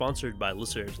sponsored by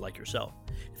listeners like yourself.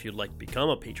 If you'd like to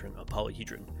become a patron of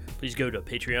Polyhedron, please go to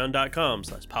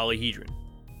patreon.com/polyhedron.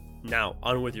 Now,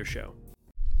 on with your show.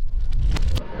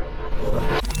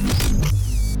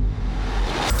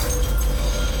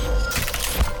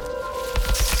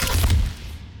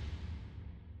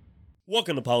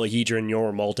 Welcome to Polyhedron,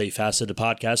 your multifaceted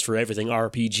podcast for everything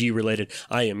RPG related.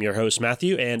 I am your host,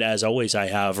 Matthew, and as always, I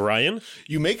have Ryan.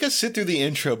 You make us sit through the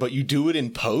intro, but you do it in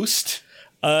post?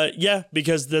 Yeah,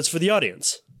 because that's for the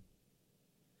audience.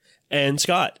 And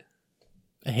Scott.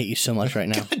 I hate you so much right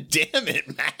now. God damn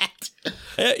it, Matt.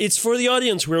 It's for the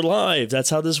audience. We're live.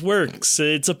 That's how this works.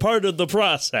 It's a part of the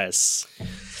process.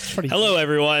 Hello,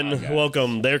 everyone.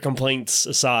 Welcome. Their complaints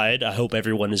aside, I hope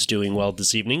everyone is doing well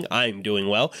this evening. I'm doing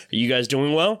well. Are you guys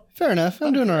doing well? Fair enough.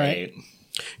 I'm doing all right.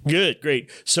 Good, great.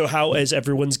 So how is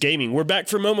everyone's gaming? We're back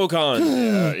from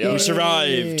MomoCon. We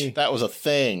survived. That was a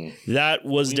thing. That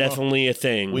was definitely a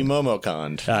thing. We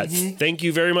MomoConned. Thank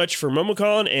you very much for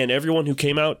MomoCon and everyone who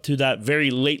came out to that very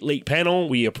late panel.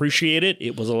 We appreciate it.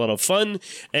 It was a lot of fun,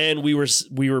 and we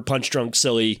were punch drunk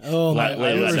silly. Oh my!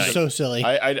 later We that were night. so silly.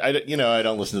 I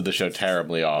don't listen to the show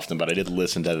terribly often, but I did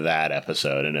listen to that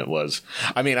episode, and it was...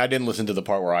 I mean, I didn't listen to the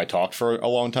part where I talked for a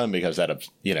long time because that,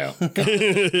 ew.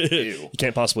 You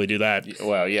can't possibly do that.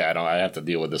 Well, yeah, I have to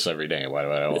deal with this every day. Why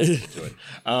do I want to do it?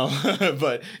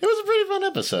 But it was a pretty fun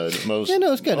episode. Yeah,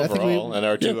 no, it's good. I think Overall, and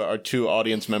our two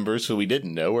audience members who we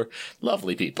didn't know were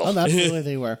lovely people. Oh, absolutely,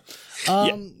 they were.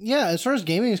 Yeah, as far as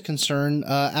gaming is concerned,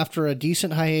 after a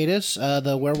decent hiatus,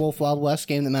 the Werewolf Wild West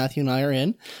game that Matthew and I are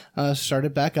in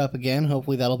started back up again.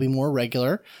 Hopefully, that'll be more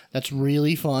regular. That's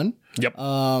really fun. Yep.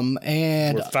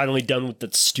 And We're finally done with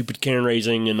that stupid Karen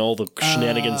raising and all the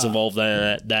shenanigans involved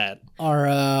in that.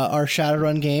 our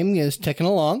Shadowrun game is ticking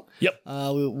along. Yep.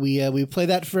 We play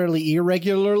that fairly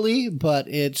irregularly, but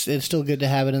it's still good to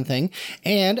have it in thing.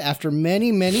 And after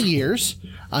many years,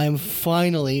 I am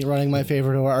finally running my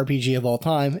favorite RPG of all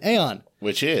time, Aeon.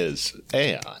 Which is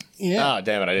Aeon. Yeah. Ah,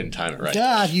 damn it, I didn't time it right.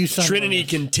 God, you son Trinity of a-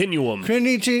 Continuum.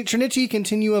 Trinity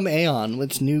Continuum Aeon,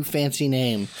 its new fancy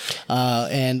name,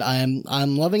 and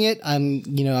I'm loving it. I'm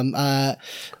a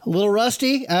little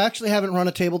rusty. I actually haven't run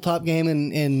a tabletop game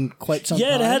in quite some time.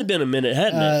 Yeah, it had been a minute,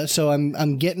 hadn't it? So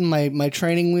I'm getting my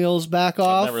training wheels back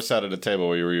off. Never sat at a table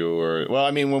where you were. Well, I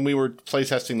mean, when we were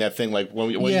playtesting that thing, like when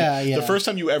Yeah. the first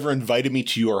time you ever invited me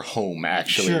to your home,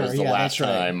 actually, Sure, was the yeah, last that's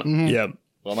right. time. Mm-hmm. Yeah.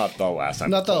 Well, not the last time.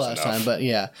 Not the close last enough. time, but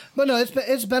yeah. But no,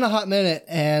 it's been a hot minute,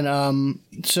 and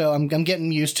so I'm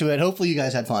getting used to it. Hopefully, you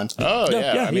guys had fun. Oh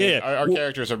yeah, yeah, I mean, yeah. our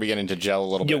characters are beginning to gel a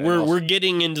little Yeah, bit. we're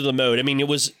getting into the mode. I mean, it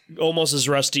was almost as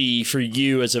rusty for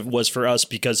you as it was for us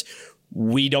because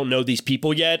we don't know these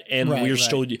people yet, and Right, we're right.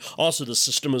 still... Also, the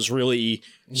system is really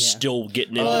still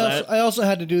getting into that. I also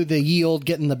had to do the ye old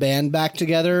getting the band back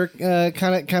together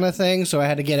kind of thing. So I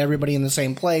had to get everybody in the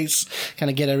same place, kind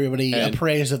of get everybody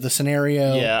appraised of the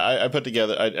scenario. Yeah, I put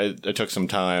together. I took some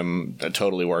time,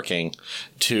 totally working,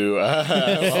 to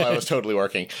while I was totally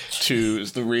working to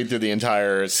read through the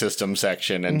entire system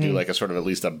section and do like a sort of at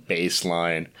least a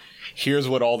baseline. Here's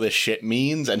what all this shit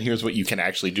means, and here's what you can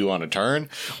actually do on a turn,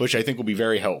 which I think will be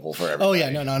very helpful for everybody. Oh yeah,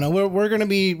 no. We're gonna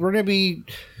be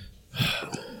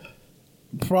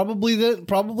probably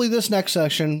this next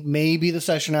session, maybe the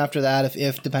session after that,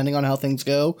 if depending on how things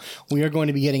go, we are going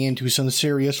to be getting into some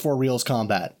serious for reals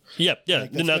combat. Yeah,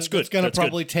 then that's good. It's going to That's good.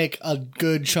 probably take a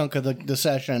good chunk of the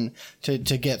session to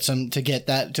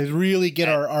really get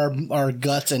our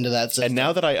guts into that system. And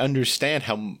now that I understand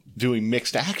how doing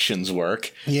mixed actions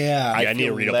work, Yeah, I need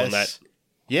to read up on that.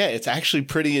 Yeah, it's actually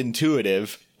pretty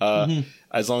intuitive,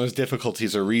 as long as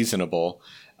difficulties are reasonable.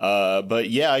 But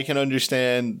yeah, I can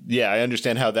understand. Yeah, I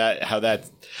understand how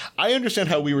I understand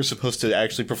how we were supposed to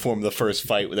actually perform the first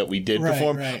fight that we did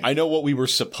perform. Right. I know what we were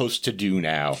supposed to do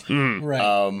now.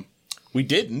 right. We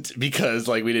didn't because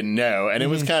we didn't know, and it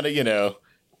was kind of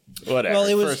whatever. Well,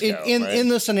 it was First go, right? in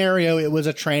the scenario. It was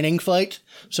a training fight,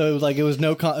 so it was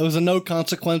no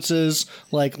consequences.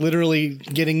 Like literally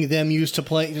getting them used to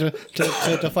playing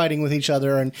to fighting with each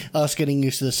other, and us getting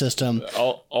used to the system.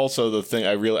 Also, the thing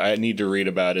I need to read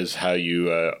about is how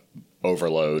you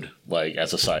overload,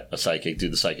 as a psychic, do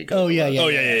the psychic. Oh, yeah,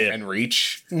 overload. yeah. And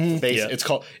reach. Yeah.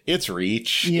 It's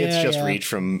reach. Yeah, it's just yeah. reach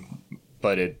from.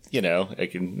 But it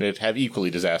can have equally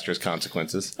disastrous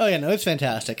consequences. Oh yeah, no, it's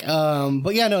fantastic.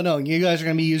 But yeah, no, you guys are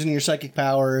going to be using your psychic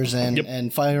powers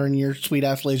and firing your sweet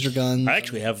ass laser guns. I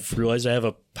actually have realized I have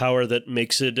a power that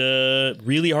makes it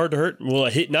really hard to hurt. Well,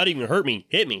 not even hurt me,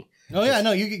 hit me. Oh yeah,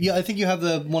 no, I think you have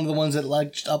one of the ones that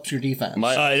ups your defense.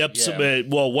 It ups,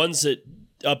 ones that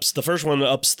ups the first one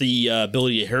ups the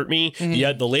ability to hurt me.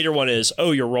 Yeah, the later one is,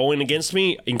 oh, you're rolling against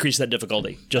me. Increase that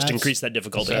difficulty. Increase that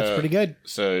difficulty. That's pretty good.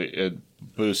 So it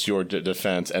boosts your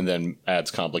defense and then adds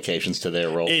complications to their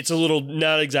roll. It's a little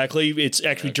not exactly. It's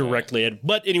actually directly in.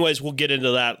 But anyways, we'll get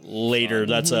into that later.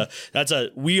 That's a.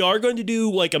 We are going to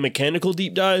do like a mechanical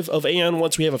deep dive of Aeon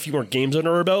once we have a few more games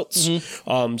under our belts.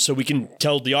 So we can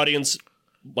tell the audience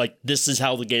like this is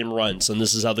how the game runs and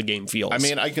this is how the game feels. I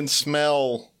mean, I can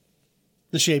smell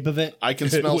The shape of it. I can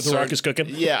smell what the rock is cooking.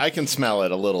 Yeah, I can smell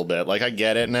it a little bit. Like I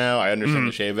get it now. I understand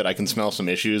the shape of it. I can smell some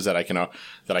issues that I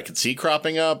could see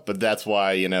cropping up. But that's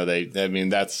why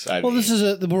This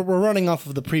is we're running off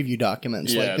of the preview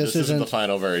documents. Yeah, like, this isn't the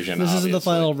final version. This isn't the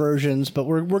final versions, but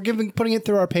we're putting it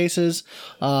through our paces.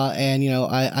 And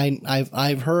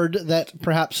I've heard that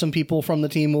perhaps some people from the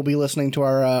team will be listening to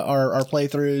our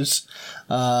playthroughs.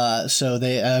 So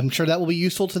I'm sure that will be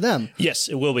useful to them. Yes,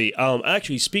 it will be.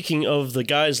 Actually, speaking of the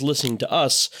guys listening to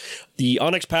us, the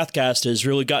Onyx Pathcast has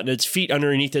really gotten its feet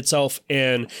underneath itself,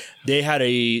 and they had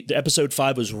the episode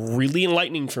 5 was really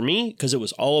enlightening for me because it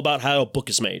was all about how a book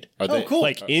is made. Cool.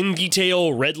 Like in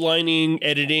detail, redlining,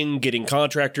 editing, getting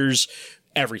contractors,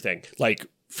 everything. Like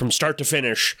from start to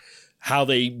finish, how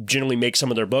they generally make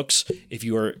some of their books. If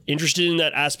you are interested in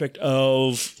that aspect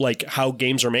of like how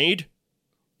games are made,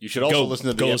 you should also listen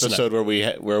to the episode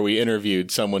where we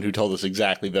interviewed someone who told us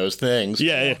exactly those things.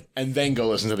 Yeah. And then go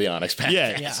listen to the Onyx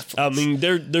Pathcast. Yeah. I mean,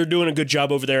 they're doing a good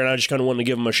job over there, and I just kind of wanted to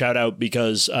give them a shout out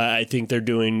because I think they're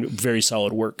doing very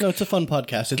solid work. No, it's a fun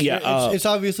podcast. It's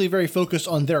obviously very focused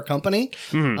on their company,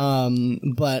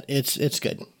 but it's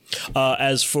good.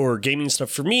 As for gaming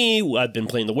stuff for me, I've been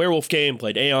playing the Werewolf game,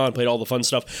 played Aeon, played all the fun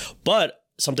stuff, but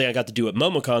something I got to do at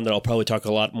MomoCon that I'll probably talk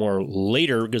a lot more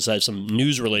later because I have some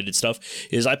news-related stuff,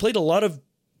 is I played a lot of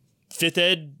 5th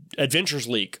Ed Adventures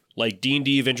League, like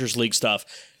D&D Adventures League stuff.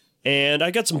 And I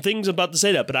got some things about to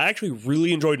say that, but I actually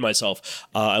really enjoyed myself.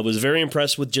 I was very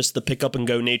impressed with just the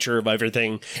pick-up-and-go nature of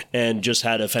everything and just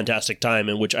had a fantastic time,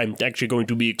 in which I'm actually going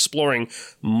to be exploring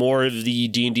more of the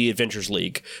D&D Adventures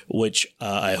League, which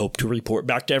I hope to report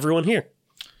back to everyone here.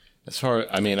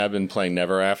 I've been playing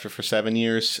Never After for 7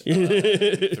 years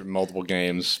through multiple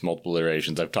games, multiple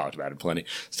iterations. I've talked about it plenty.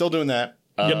 Still doing that.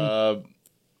 Yep.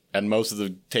 And most of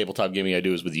the tabletop gaming I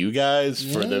do is with you guys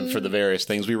for the various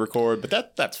things we record,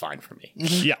 but that's fine for me.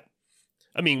 Yeah.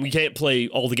 I mean, we can't play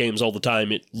all the games all the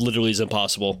time. It literally is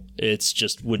impossible. It's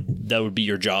just that would be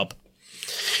your job.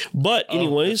 But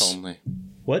anyways, if only.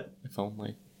 What? If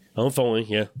only. Oh, if only,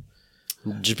 yeah.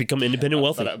 Just become independent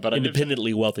wealthy. But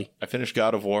independently wealthy. I finished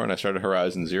God of War and I started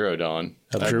Horizon Zero Dawn.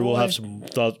 I'm sure we'll have some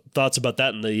thoughts about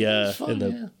that in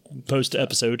the post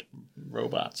episode.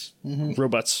 Robots.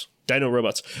 Robots. Dino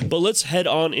robots. But let's head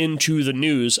on into the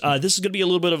news. This is going to be a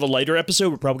little bit of a lighter episode.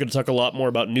 We're probably going to talk a lot more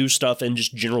about new stuff and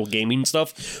just general gaming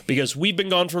stuff because we've been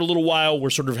gone for a little while.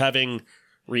 We're sort of having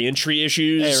re-entry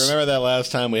issues. Hey, remember that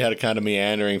last time we had a kind of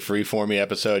meandering freeformy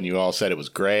episode and you all said it was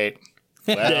great?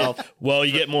 Well,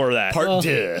 you get more of that. Part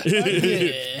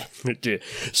 2.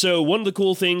 So one of the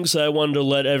cool things I wanted to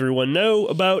let everyone know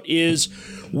about is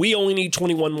we only need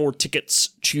 21 more tickets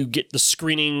to get the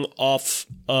screening off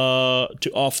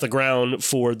the ground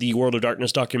for the World of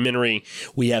Darkness documentary.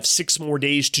 We have 6 more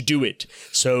days to do it.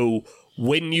 So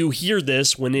when you hear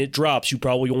this, when it drops, you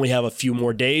probably only have a few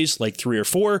more days, like 3 or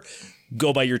 4.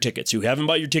 Go buy your tickets. You haven't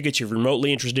bought your tickets, you're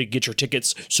remotely interested, get your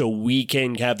tickets so we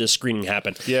can have this screening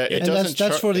happen. Yeah,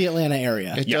 that's for the Atlanta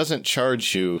area. It doesn't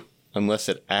charge you unless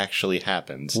it actually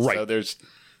happens. Right. So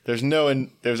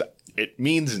it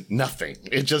means nothing.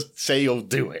 It just say you'll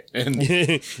do it. And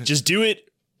just do it.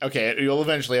 Okay, you'll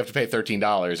eventually have to pay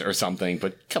 $13 or something,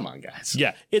 but come on, guys.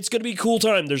 Yeah, it's going to be a cool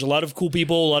time. There's a lot of cool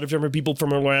people. A lot of different people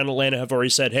from around Atlanta have already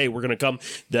said, hey, we're going to come,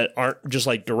 that aren't just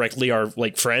like directly our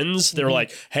like friends. They're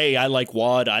like, hey, I like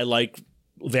WoD. I like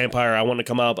Vampire. I want to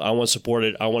come up. I want to support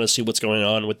it. I want to see what's going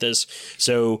on with this.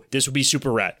 So this would be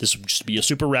super rad. This would just be a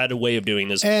super rad way of doing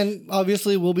this. And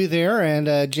obviously we'll be there,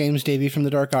 and James Davey from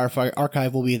the Dark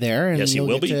Archive will be there, and yes, he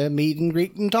will be. To meet and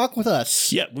greet and talk with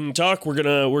us. Yeah, we can talk. We're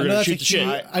gonna shoot the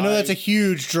shit. I know that's a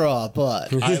huge draw,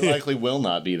 but I likely will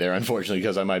not be there, unfortunately,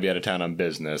 because I might be out of town on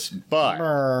business.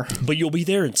 But you'll be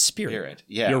there in spirit.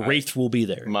 Yeah, your wraith will be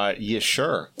there.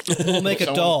 Sure. We'll make a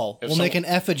doll. We'll make an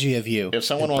effigy of you. If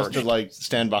someone wants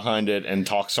to stand behind it and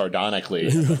talk sardonically,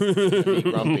 be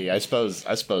grumpy, I suppose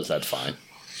that's fine.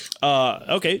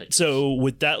 Okay, so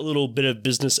with that little bit of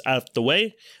business out of the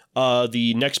way,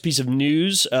 the next piece of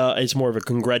news is more of a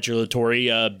congratulatory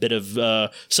bit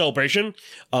of celebration.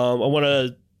 I want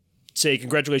to say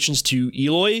congratulations to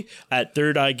Eloy at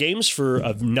Third Eye Games for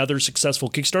another successful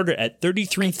Kickstarter at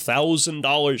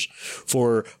 $33,000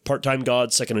 for Part-Time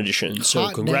God Second Edition. So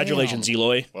Hot congratulations,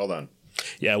 Eloy. Well done.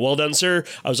 Yeah, well done, sir.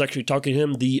 I was actually talking to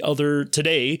him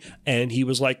today, and he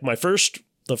was like,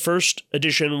 the first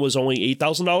edition was only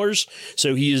 $8,000.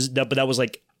 So but that was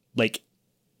like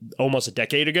almost a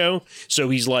decade ago. So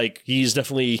he's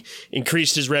definitely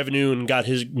increased his revenue and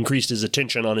increased his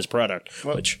attention on his product.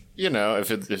 Well,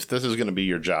 if this is going to be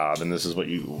your job and this is what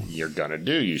you're going to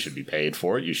do, you should be paid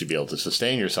for it. You should be able to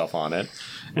sustain yourself on it.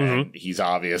 And he's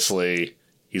obviously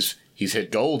he's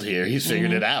hit gold here. He's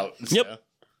figured it out. Yep. So.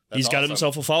 He's got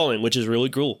himself a following, which is really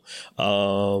cool. I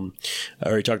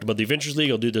already talked about the Adventures League.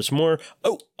 I'll do this more.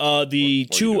 The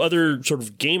two other sort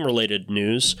of game-related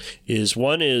news is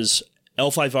one is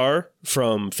L5R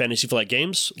from Fantasy Flight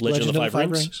Games, Legend of the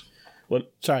Five Rings.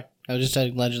 What? Sorry, I was just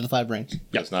saying Legend of the Five Rings.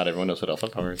 Yes, not everyone knows what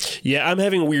L5R is. Yeah, I'm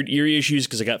having weird ear issues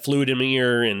because I got fluid in my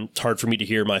ear, and it's hard for me to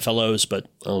hear my fellows. But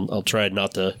I'll try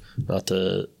not to.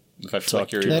 If I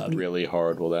flick your ear really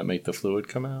hard, will that make the fluid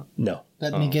come out? No.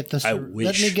 Let me get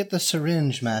the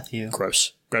syringe, Matthew.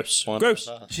 Gross.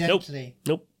 Gently.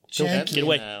 Nope. Gently. Get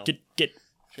away. Now. Get.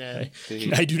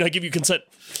 Gently. I do not give you consent.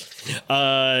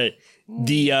 So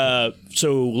Legend of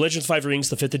the Five Rings,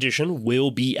 the 5th edition,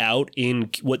 will be out in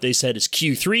what they said is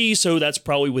Q3, so that's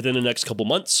probably within the next couple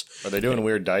months. Are they doing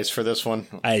weird dice for this one?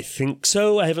 I think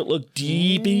so. I haven't looked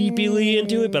deeply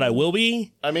into it, but I will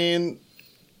be. I mean,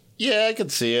 yeah, I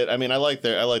could see it. I mean, I like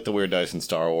the weird dice in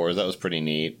Star Wars. That was pretty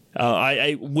neat.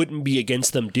 I wouldn't be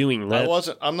against them doing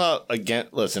that. I'm not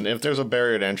against. Listen, if there's a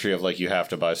barrier to entry of you have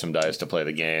to buy some dice to play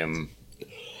the game,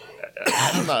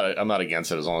 I'm not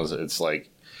against it as long as it's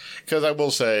because I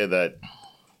will say that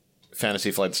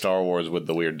Fantasy Flight Star Wars with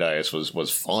the weird dice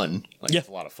was fun. It's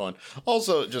a lot of fun.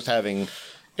 Also, just having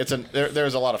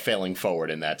there's a lot of failing forward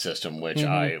in that system, which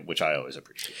I always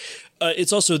appreciate.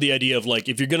 It's also the idea of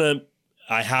if you're gonna.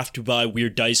 I have to buy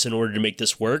weird dice in order to make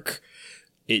this work.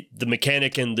 The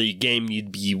mechanic in the game need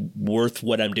to be worth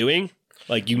what I'm doing.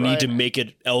 You need to make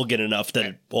it elegant enough that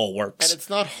it all works. And it's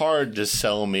not hard to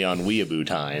sell me on weeaboo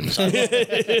times.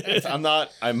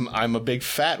 I'm a big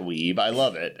fat weeb. I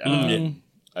love it. I mean,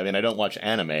 I don't watch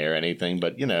anime or anything,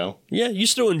 but Yeah, you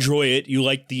still enjoy it. You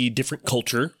like the different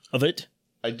culture of it.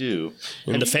 I do.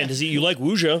 And the fantasy. You like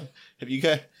wuxia. Have you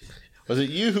guys... Was it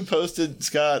you who posted,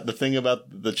 Scott, the thing about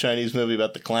the Chinese movie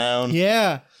about the clown?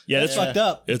 Yeah. Yeah, that's fucked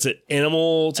up. It's an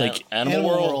animal. It's Animal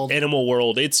World. Animal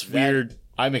World. It's weird.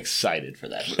 I'm excited for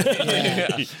that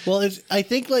movie. Well, I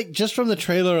think just from the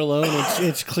trailer alone,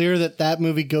 it's clear that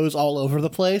movie goes all over the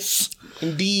place.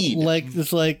 Indeed.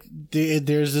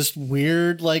 There's this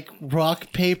weird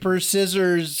rock, paper,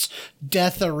 scissors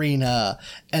death arena,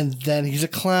 and then he's a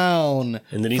clown.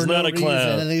 And then he's not a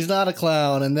clown. And he's not a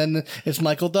clown. And then it's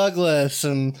Michael Douglas.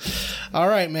 And all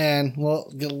right, man. Well,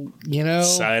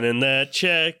 signing that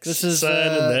check. This is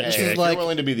if you're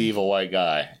willing to be the evil white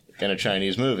guy in a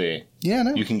Chinese movie,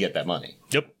 you can get that money.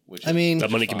 Yep. That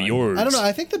money can be yours. I don't know.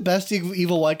 I think the best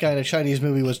evil white guy in a Chinese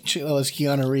movie was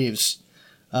Keanu Reeves.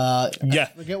 I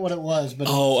forget what it was, but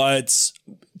it's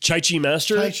Tai-Chi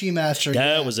Master. Tai-Chi Master.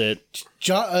 That was it.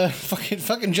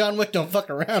 Fucking John Wick don't fuck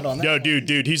around on that. No,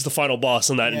 dude, he's the final boss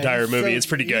in that entire movie. It's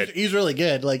pretty good. He's really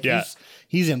good.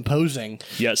 He's imposing.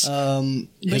 Yes.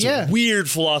 But a weird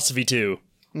philosophy too.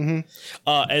 Mm-hmm.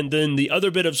 And then the other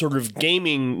bit of sort of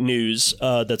gaming news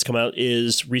that's come out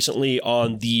is recently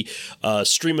on the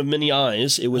Stream of Many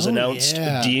Eyes. It was announced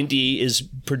D&D is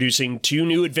producing 2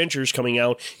 new adventures coming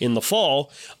out in the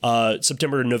fall,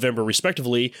 September and November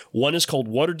respectively. One is called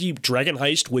Waterdeep Dragon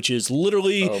Heist, which is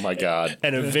literally oh my god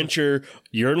an adventure.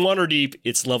 You're in Waterdeep.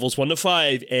 It's levels 1 to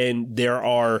 5, and there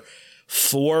are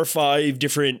 4 or 5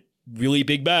 different really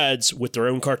big bads with their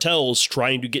own cartels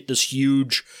trying to get this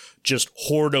huge just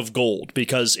hoard of gold,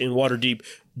 because in Waterdeep,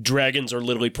 dragons are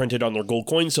literally printed on their gold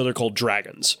coins, so they're called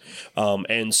dragons.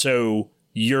 And so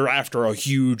you're after a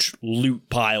huge loot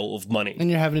pile of money. And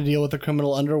you're having to deal with the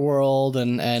criminal underworld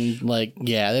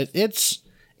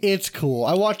it's cool.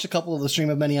 I watched a couple of the Stream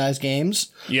of Many Eyes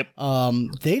games. Yep.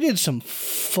 They did some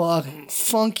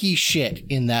funky shit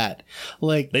in that.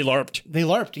 They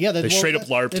LARPed. Yeah. They straight up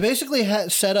LARPed. They basically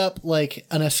set up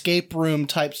an escape room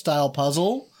type style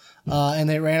puzzle. And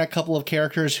they ran a couple of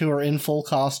characters who are in full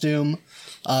costume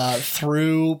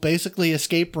through basically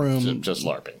escape room. Just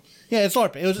LARPing. Yeah, it's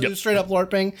LARPing. It was straight up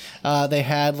LARPing. They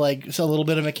had a little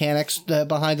bit of mechanics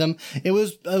behind them. It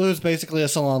was basically a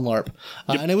salon LARP,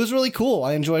 and it was really cool.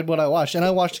 I enjoyed what I watched, and I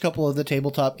watched a couple of the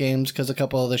tabletop games because a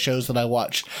couple of the shows that I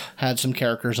watched had some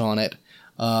characters on it.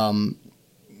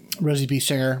 Rosie B.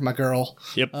 Singer, my girl.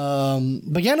 Yep.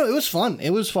 But yeah, no, it was fun.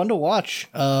 It was fun to watch.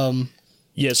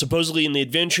 Yeah, supposedly in the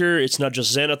adventure, it's not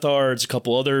just Xanathar, it's a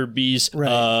couple other bees.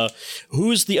 Right.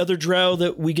 Who's the other drow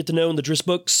that we get to know in the Driss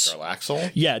books?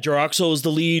 Jarlaxle Yeah, Jaraxel is the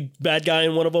lead bad guy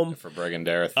in one of them. for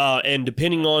Brigandareth, And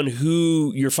depending on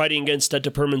who you're fighting against, that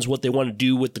determines what they want to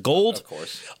do with the gold. of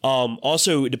course.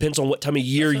 Also, it depends on what time of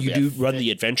year you do run the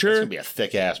It's adventure. gonna be a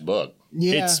thick ass book.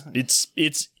 Yeah.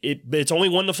 It's only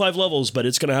 1 to 5 levels, but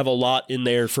it's going to have a lot in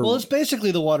there for. Well, it's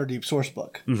basically the Waterdeep source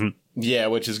book. Yeah,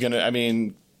 which is gonna. I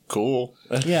mean, cool.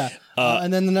 Yeah.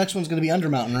 And then the next one's going to be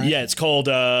Undermountain, right? Yeah, it's called.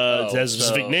 It has a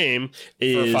specific so name. For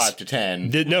Is 5 to 10.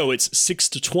 no, it's 6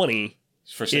 to 20.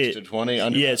 For 6 to 20.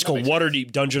 Yeah, it's called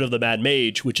Waterdeep Dungeon of the Mad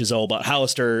Mage, which is all about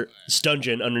Hallister's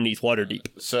dungeon underneath Waterdeep.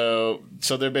 So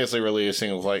they're basically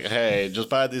releasing like, hey, just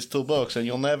buy these 2 books and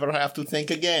you'll never have to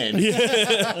think again.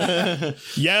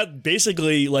 Yeah,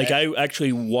 basically, like I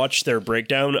actually watched their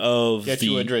breakdown of Get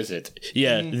you a Drizzt.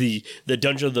 Yeah, the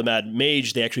Dungeon of the Mad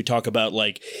Mage. They actually talk about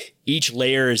like each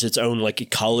layer is its own like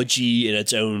ecology and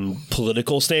its own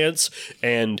political stance,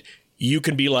 and you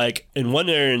can be like in one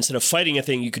area instead of fighting a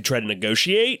thing, you could try to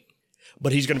negotiate.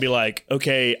 But he's going to be like,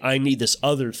 okay, I need this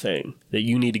other thing that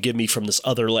you need to give me from this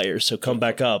other layer. So come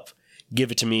back up,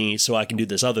 give it to me so I can do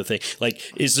this other thing. Like,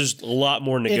 there's a lot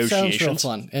more It negotiations. sounds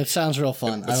real fun. It sounds real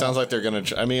fun. It sounds like they're gonna.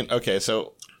 I mean, okay,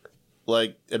 so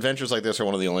like adventures like this are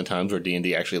one of the only times where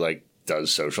D&D actually like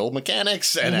does social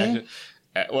mechanics and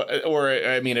or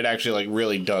I mean, it actually like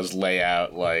really does lay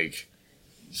out like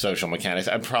social mechanics.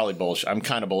 I'm probably I'm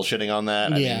kind of bullshitting on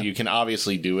that. I Yeah. mean, you can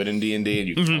obviously do it in D&D and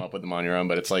you can come up with them on your own,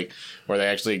 but it's like where they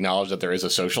actually acknowledge that there is a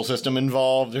social system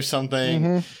involved or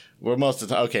something. Where most of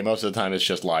the time it's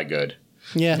just lie good.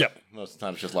 Yeah. Yep. Most of the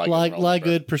time it's just lie Lie, good. roll lie number.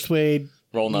 good, persuade.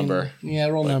 Roll number. Yeah,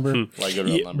 roll number. Lie good, roll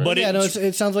Yeah, number. but Yeah, no,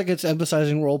 it sounds like it's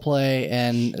emphasizing role play,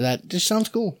 and that just sounds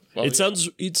cool.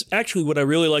 It's actually what I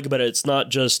really like about it. It's not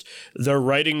just they're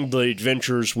writing the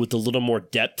adventures with a little more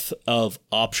depth of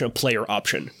player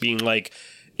option, being like,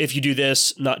 if you do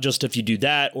this, not just if you do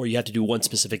that, or you have to do one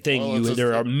specific thing.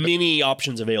 There are many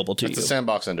options available to you. It's a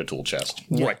sandbox and a tool chest.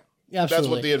 Right. Yeah, That's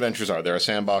absolutely. what the adventures are. They're a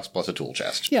sandbox plus a tool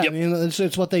chest. Yeah, Yep. I mean,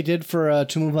 it's what they did for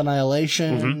Tomb of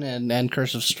Annihilation and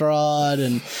Curse of Strahd,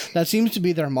 and that seems to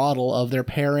be their model of their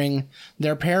pairing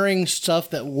stuff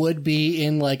that would be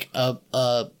in like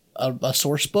a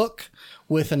source book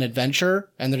with an adventure,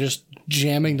 and they're just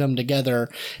jamming them together.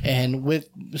 And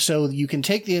so you can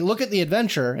look at the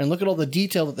adventure and look at all the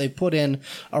detail that they put in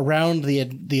around the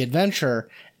adventure,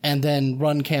 and then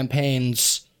run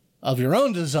campaigns of your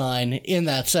own design in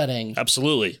that setting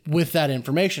Absolutely. with that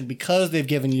information, because they've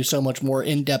given you so much more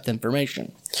in-depth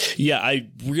information. Yeah, I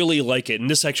really like it. And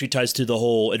this actually ties to the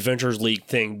whole Adventures League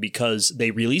thing because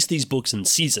they release these books in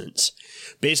seasons.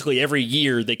 Basically, every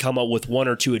year they come up with 1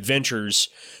 or 2 adventures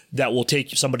that will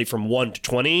take somebody from 1 to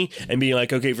 20 and be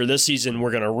like, okay, for this season, we're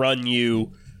going to run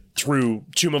you through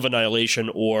Tomb of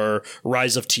Annihilation or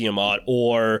Rise of Tiamat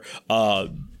or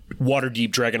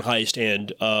Waterdeep Dragon Heist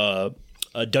and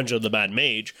a Dungeon of the Mad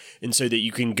Mage, and so that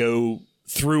you can go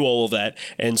through all of that.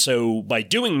 And so by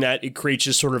doing that, it creates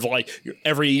this sort of like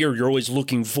every year you're always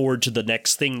looking forward to the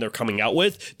next thing they're coming out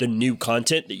with, the new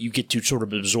content that you get to sort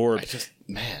of absorb.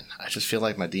 I just feel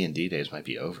like my D&D days might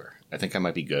be over. I think I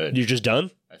might be good. You're just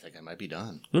done? I think I might be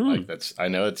done. Like I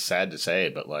know it's sad to say,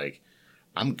 but like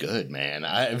I'm good, man.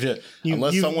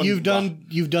 You've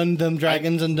done them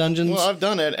Dragons and Dungeons. Well, I've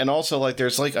done it, and also like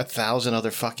there's like 1,000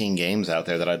 other fucking games out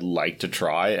there that I'd like to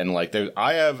try, and like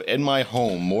I have in my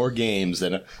home more games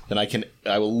than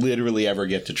I will literally ever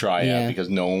get to try out because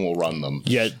no one will run them.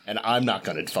 Yeah, and I'm not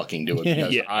going to fucking do it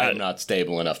because I'm not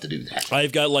stable enough to do that.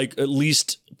 I've got like at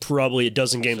least probably a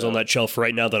dozen games on that shelf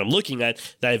right now that I'm looking at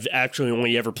that I've actually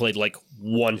only ever played like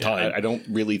one time. I don't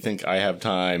really think I have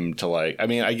time to like. I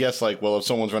mean, I guess like, well, if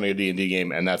someone's running a D&D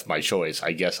game and that's my choice,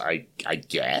 I guess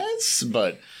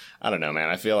but I don't know, man.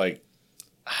 I feel like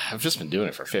I've just been doing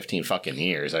it for 15 fucking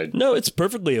years. No, it's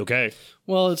perfectly okay.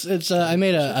 Well, it's I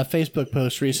made a Facebook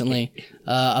post recently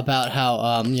about how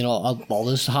all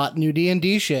this hot new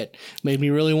D&D shit made me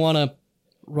really want to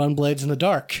run Blades in the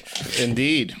Dark.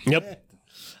 Indeed. Yep.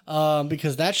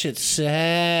 Because that shit's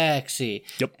sexy.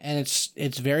 Yep. And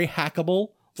it's very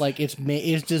hackable. Like it's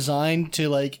designed to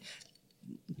like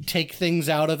take things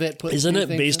out of it. Isn't it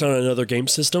based on another game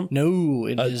system? No,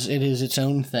 it is its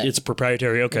own thing. It's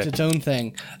proprietary. Okay. It's its own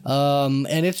thing.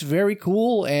 And it's very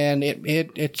cool, and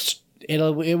it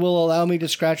it will allow me to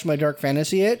scratch my dark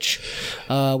fantasy itch,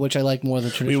 which I like more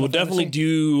than traditional. We will definitely fantasy.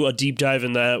 do a deep dive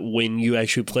in that when you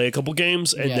actually play a couple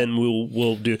games, and then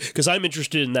we'll do, because I'm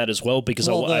interested in that as well, because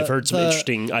I've heard some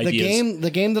interesting ideas.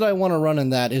 The game that I want to run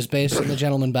in that is based on the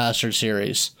Gentleman Bastard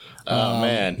series. Oh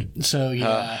man! So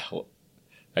yeah.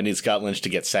 I need Scott Lynch to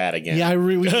get sad again. Yeah, I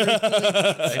really.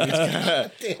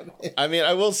 I mean,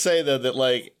 I will say though that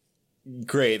like,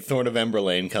 great, Thorn of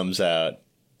Emberlane comes out.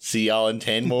 See y'all in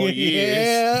 10 more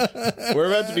years. Yeah. We're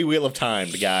about to be Wheel of Time,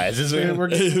 guys. I'm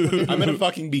gonna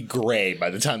fucking be gray by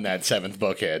the time that 7th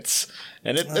book hits,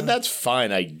 and that's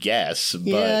fine, I guess. But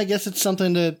Yeah, I guess it's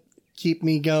something to keep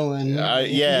me going.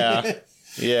 yeah.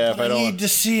 If I I don't, need to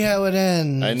see how it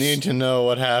ends. I need to know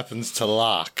what happens to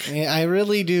Locke. Yeah, I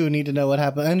really do need to know what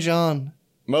happened. And Jean.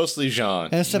 Mostly Jean.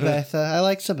 And Sabetha. I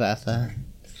like Sabetha.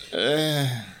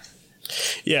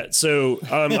 Yeah, so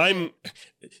I'm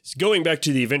going back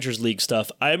to the Adventures League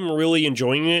stuff. I'm really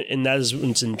enjoying it, and that is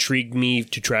what's intrigued me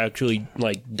to try actually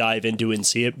like dive into and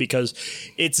see it, because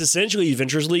it's essentially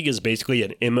Adventures League is basically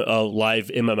a live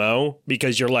MMO,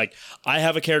 because you're like, I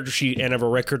have a character sheet and I have a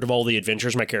record of all the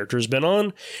adventures my character has been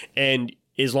on, and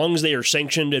as long as they are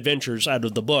sanctioned adventures out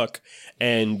of the book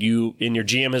and your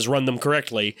GM has run them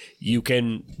correctly, you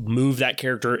can move that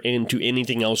character into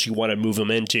anything else you want to move them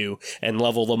into and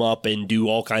level them up and do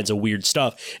all kinds of weird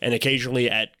stuff. And occasionally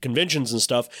at conventions and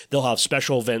stuff, they'll have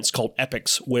special events called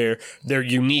epics, where they're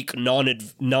unique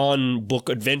non-book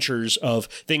adventures of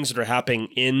things that are happening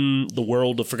in the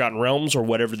world of Forgotten Realms or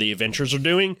whatever the adventures are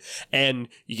doing. And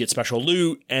you get special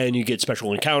loot and you get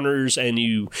special encounters, and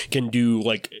you can do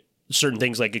like certain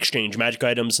things like exchange magic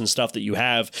items and stuff that you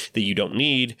have that you don't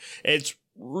need. It's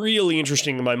really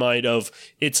interesting in my mind of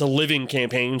it's a living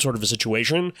campaign sort of a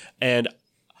situation, and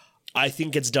I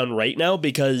think it's done right now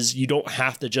because you don't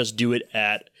have to just do it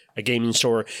at a gaming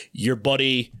store. Your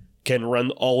buddy can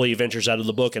run all the adventures out of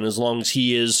the book, and as long as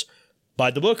he is by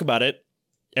the book about it,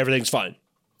 everything's fine.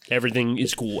 Everything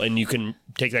is cool, and you can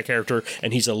take that character,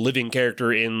 and he's a living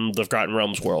character in the Forgotten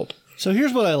Realms world. So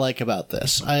here's what I like about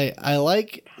this. I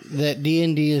like that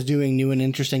D&D is doing new and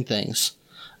interesting things.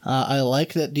 I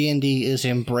like that D&D is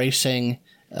embracing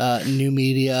new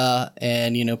media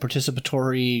and,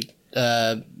 participatory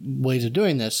ways of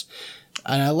doing this.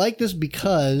 And I like this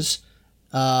because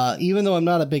even though I'm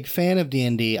not a big fan of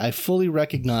D&D, I fully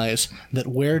recognize that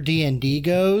where D&D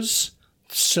goes,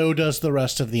 so does the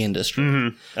rest of the industry.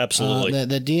 Mm-hmm. Absolutely.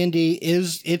 The D&D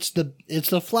it's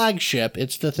the flagship.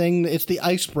 It's the thing. It's the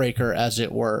icebreaker, as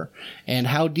it were. And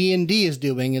how D&D is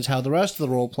doing is how the rest of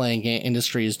the role-playing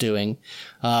industry is doing,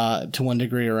 to one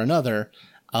degree or another.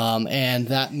 And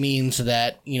that means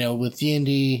that, with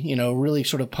D&D, really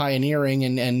sort of pioneering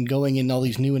and going in all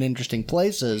these new and interesting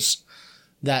places,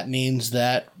 that means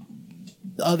that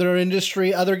other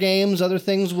industry, other games, other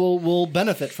things will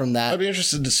benefit from that. I'd be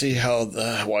interested to see how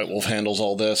the White Wolf handles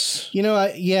all this.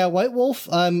 White Wolf.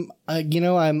 I'm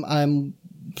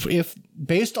if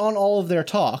based on all of their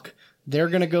talk, they're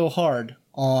going to go hard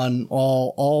on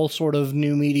all sort of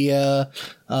new media.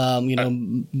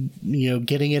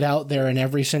 Getting it out there in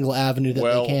every single avenue that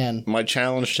they can. My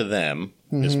challenge to them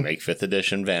is make 5th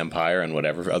edition Vampire and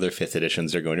whatever other 5th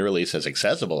editions they're going to release as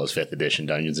accessible as 5th edition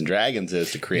Dungeons and Dragons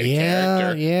is to create a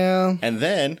character. Yeah. And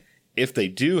then, if they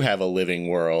do have a living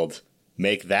world,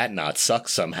 make that not suck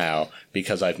somehow,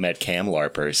 because I've met cam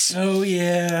LARPers. Oh,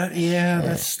 yeah.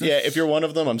 That's Yeah, if you're one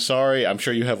of them, I'm sorry. I'm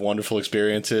sure you have wonderful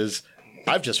experiences.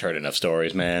 I've just heard enough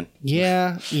stories, man.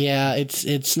 Yeah.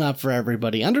 It's not for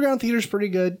everybody. Underground Theater's pretty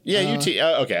good. Yeah, UT.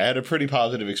 Okay, I had a pretty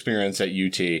positive experience at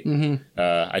UT.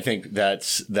 I think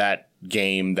that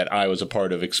game that I was a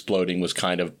part of exploding was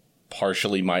kind of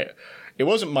partially my. It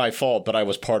wasn't my fault, but I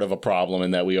was part of a problem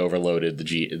in that we overloaded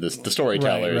the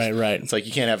storytellers. Right. It's like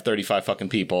you can't have 35 fucking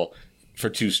people for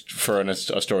a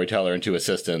storyteller and 2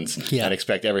 assistants and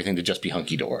expect everything to just be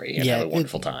hunky-dory and have a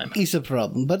wonderful time. It's a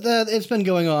problem. But it's been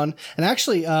going on. And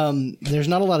actually, there's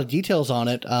not a lot of details on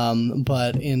it,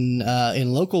 but in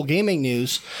local gaming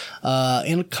news,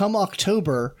 come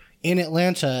October in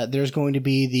Atlanta, there's going to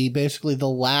be basically the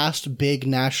last big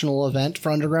national event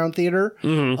for Underground Theater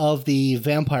of the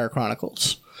Vampire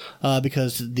Chronicles.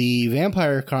 Because the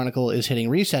Vampire Chronicle is hitting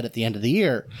reset at the end of the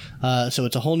year. So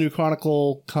it's a whole new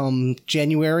chronicle come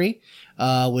January,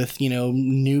 with,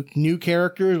 new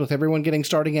characters, with everyone getting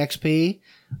starting XP.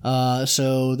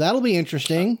 So that'll be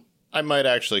interesting. I might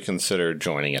actually consider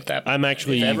joining at that point. I'm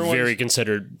actually very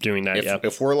considered doing that,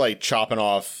 If we're like chopping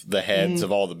off the heads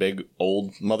of all the big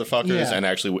old motherfuckers and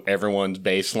actually everyone's a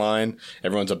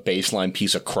baseline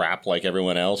piece of crap like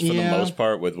everyone else for the most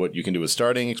part with what you can do with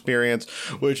starting experience,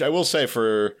 which I will say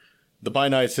for the by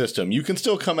night system, you can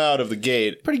still come out of the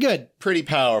gate Pretty good. pretty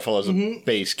powerful as a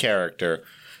base character.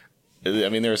 I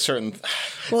mean, there are certain.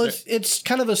 Well, it's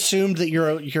kind of assumed that you're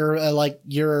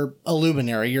a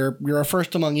luminary. You're a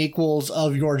first among equals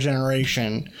of your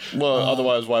generation. Well,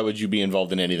 otherwise, why would you be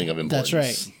involved in anything of importance?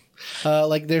 That's right.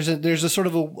 Like there's a sort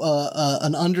of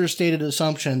an understated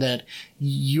assumption that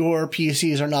your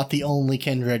PCs are not the only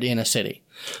kindred in a city.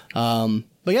 But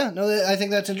yeah, no, I think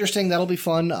that's interesting. That'll be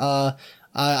fun.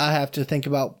 I have to think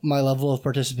about my level of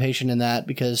participation in that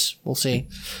because we'll see.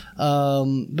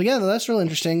 But yeah, no, that's really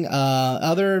interesting.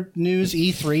 Other news,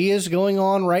 E3 is going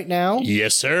on right now.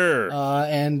 Yes, sir.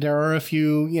 And there are a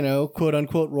few, quote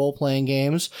unquote role playing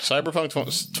games. Cyberpunk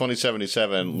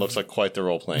 2077 looks like quite the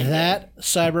role playing game. That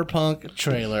Cyberpunk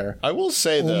trailer. I will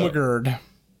say Oh though, my god.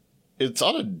 it's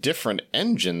on a different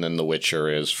engine than The Witcher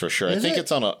is for sure. I think it?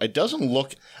 it's on a. It doesn't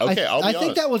look okay. I'll be honest. I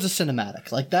think that was a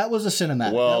cinematic. Like that was a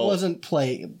cinematic. Well, that wasn't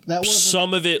play. That wasn't.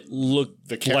 Some of it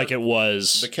looked like it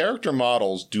was. The character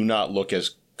models do not look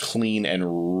as clean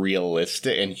and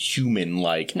realistic and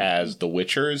human-like as The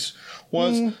Witcher's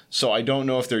was. So I don't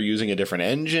know if they're using a different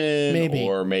engine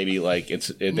or maybe like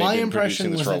they've My been impression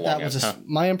producing this was for a that long was time.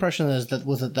 my impression is that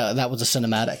was that was a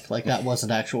cinematic. Like that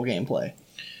wasn't actual gameplay.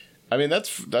 I mean,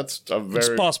 that's a very It's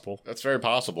possible. That's very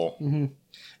possible.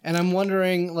 And I'm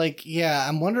wondering,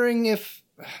 I'm wondering if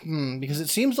because it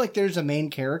seems like there's a main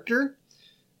character,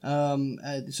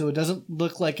 so it doesn't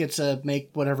look like it's a make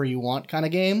whatever you want kind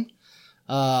of game.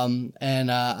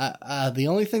 The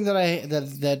only thing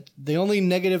the only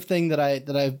negative thing that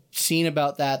I've seen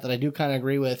about that I do kind of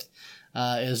agree with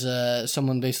is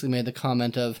someone basically made the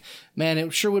comment of, man,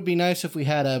 it sure would be nice if we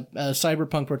had a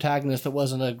cyberpunk protagonist that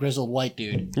wasn't a grizzled white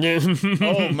dude.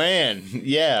 Oh man,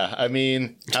 yeah. I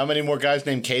mean, how many more guys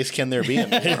named Case can there be in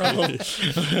the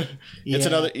world? It's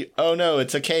another. Oh no,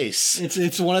 it's a case.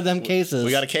 It's one of them cases.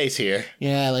 We got a case here.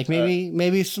 Yeah, like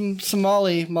maybe some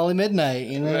Molly Midnight.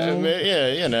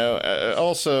 Yeah,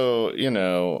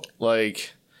 also,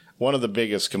 like one of the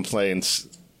biggest complaints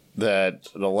that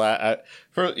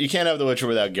you can't have The Witcher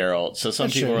without Geralt. So some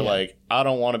people are like, I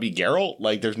don't want to be Geralt.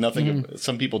 Like, there's nothing.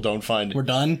 Some people don't find we're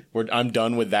done. I'm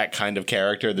done with that kind of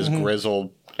character. This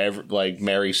grizzled, like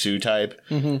Mary Sue type.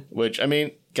 Which I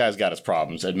mean, guy's got his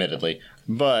problems, admittedly.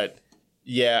 But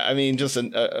yeah, I mean, just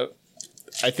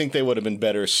I think they would have been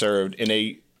better served in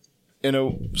a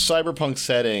cyberpunk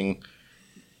setting.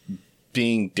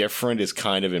 Being different is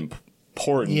kind of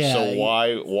important. Yeah, so why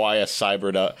a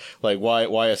cybered out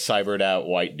why a cybered out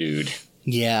white dude?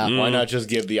 Yeah. Why not just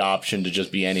give the option to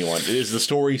just be anyone? Is the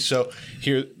story so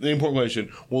here the important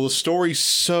question, will the story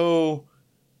so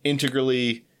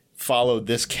integrally follow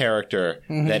this character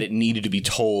that it needed to be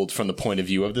told from the point of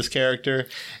view of this character?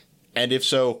 And if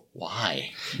so,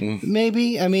 why?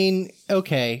 Maybe. I mean,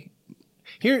 okay.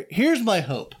 Here's my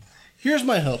hope.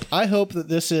 I hope that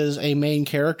this is a main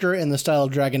character in the style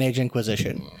of Dragon Age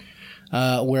Inquisition.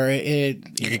 Where you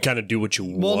can kind of do what you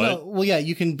want. Yeah,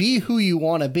 you can be who you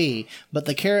want to be, but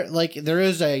there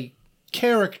is a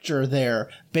character there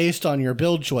based on your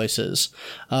build choices.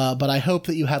 But I hope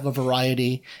that you have a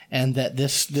variety, and that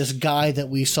this guy that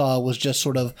we saw was just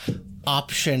sort of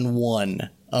option one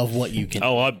of what you can.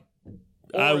 Oh,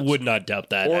 I would not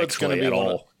doubt that. Or it's going to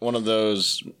be one of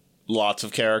those. Lots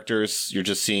of characters. You're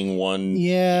just seeing one.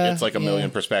 Yeah, it's like a million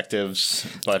perspectives.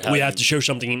 But we have to show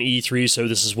something in E3, so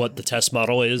this is what the test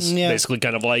model is. Yeah. Basically,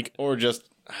 kind of like, or just.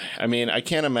 I mean, I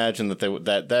can't imagine that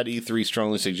that E3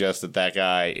 strongly suggests that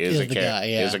guy is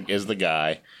the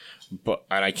guy. But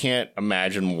and I can't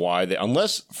imagine why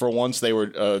unless for once they were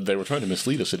trying to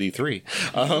mislead us at E3.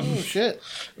 Oh shit!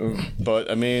 But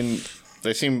I mean,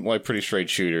 they seem like pretty straight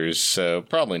shooters, so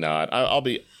probably not. I'll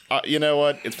be. You know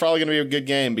what? It's probably going to be a good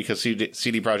game because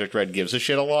CD Projekt Red gives a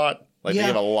shit a lot. Like, they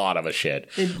give a lot of a shit.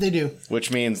 They do. Which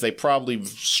means they probably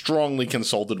strongly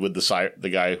consulted with the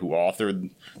guy who authored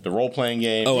the role-playing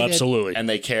game. Oh, absolutely. And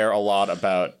they care a lot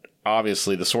about,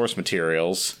 obviously, the source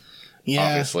materials. Yeah.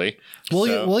 Obviously.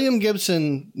 William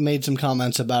Gibson made some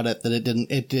comments about it that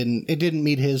it didn't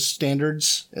meet his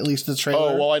standards, at least the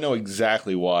trailer. Oh, well, I know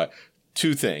exactly why.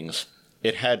 Two things.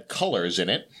 It had colors in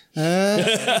it.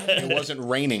 It wasn't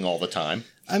raining all the time.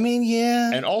 I mean,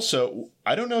 yeah. And also,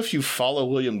 I don't know if you follow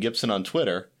William Gibson on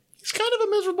Twitter. He's kind of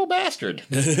a miserable bastard.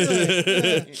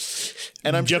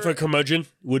 And I'm Jeff a curmudgeon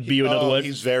would be another one.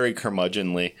 He's very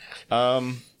curmudgeonly.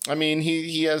 I mean,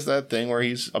 he has that thing where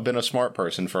he's been a smart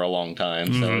person for a long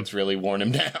time, so it's really worn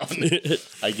him down,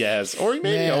 I guess. Or he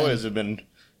maybe always have been,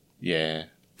 yeah.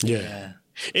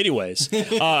 Anyways,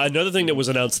 another thing that was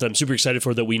announced that I'm super excited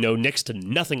for that we know next to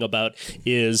nothing about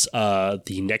is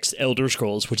the next Elder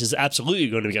Scrolls, which is absolutely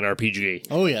going to be an RPG.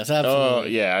 Oh, yes, Oh,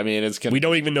 absolutely. yeah. I mean, it's going to We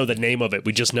don't even know the name of it.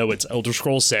 We just know it's Elder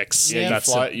Scrolls 6. Yeah,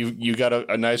 That's you got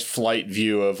a nice flight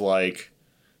view of like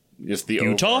just the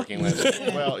Utah? overarching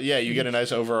landscape. Well, yeah, you get a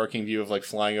nice overarching view of like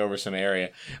flying over some area.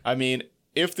 I mean,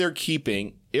 if they're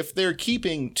keeping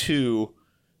to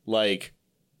like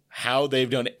how they've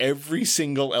done every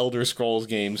single Elder Scrolls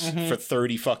games for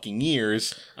 30 fucking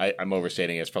years, I'm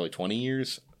overstating it. It's probably 20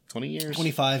 years. 20 years?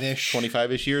 25-ish.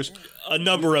 25-ish years. a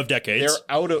number of decades.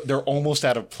 They're almost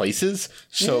out of places.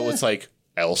 So it's like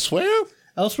elsewhere.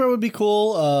 Elsewhere would be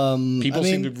cool. People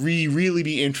seem to really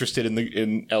be interested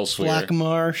in elsewhere. Black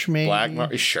Marsh, maybe. Black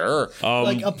Marsh, sure.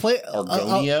 Like a play.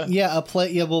 Argonia? Yeah, a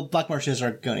play. Yeah, well, Black Marsh is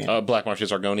Argonia. Black Marsh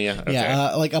is Argonia. Okay.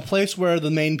 Yeah, like a place where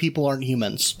the main people aren't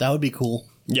humans. That would be cool.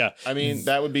 Yeah. I mean,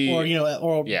 that would be. Or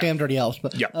or Yeah. damn dirty elves.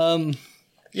 But Yeah.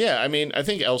 Yeah, I mean, I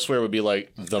think elsewhere would be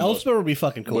like Elsewhere would be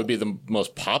fucking cool. would be the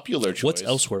most popular choice. What's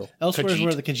Elsewhere? Elsewhere is Khajiit.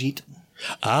 where the Khajiit.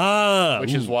 Ah.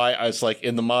 Which is why I was like,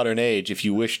 in the modern age, if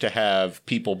you wish to have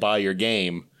people buy your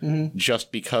game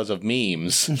just because of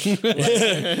memes,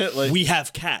 like, we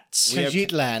have cats. have-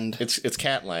 Khajiit land. it's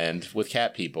Catland with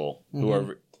cat people who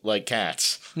are like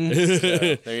cats. So,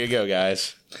 there you go,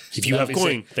 guys. If you have That'll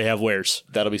be coin, they have wares.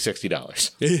 That'll be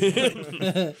 $60.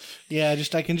 Yeah,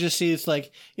 I can just see it's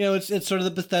like, it's sort of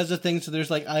the Bethesda thing. So there's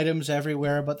like items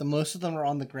everywhere, but most of them are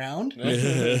on the ground.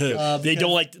 They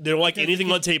don't like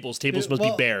anything on tables. Tables must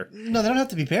be bare. No, they don't have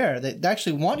to be bare. They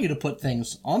actually want you to put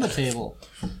things on the table.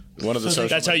 One of the social.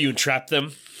 That's how you entrap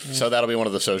them. So that'll be one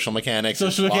of the social mechanics.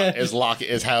 Social mechanics.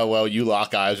 Is how well you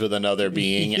lock eyes with another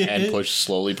being and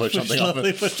slowly push something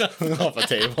off a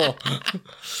table.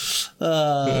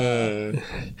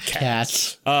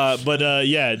 Cats.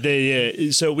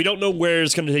 So we don't know where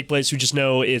it's going to take place. We just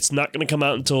know it's not going to come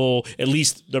out until at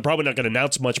least they're probably not going to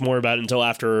announce much more about it until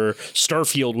after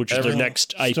Starfield, which is their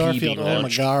next IP being Starfield. Oh my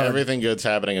launched. god. Everything good's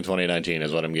happening in 2019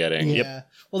 is what I'm getting. Yeah.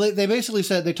 Well, they basically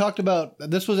said they talked about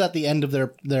this was at the end of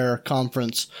their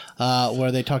conference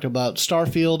where they talked about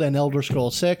Starfield and Elder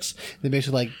Scrolls 6. They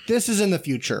basically like this is in the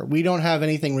future. We don't have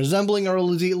anything resembling a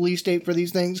release date for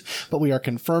these things, but we are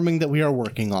confirming that we are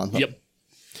working on them. Yep.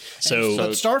 So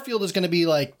But Starfield is going to be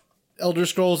like Elder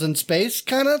Scrolls in space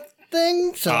kind of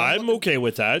thing. So I'm okay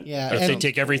with that. Yeah, If they and-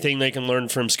 take everything they can learn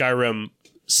from Skyrim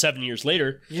 7 years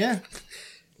later. yeah,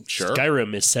 Sure.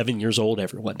 Skyrim is 7 years old,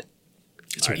 everyone.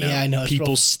 I know. It's People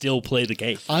real- still play the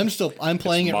game. I'm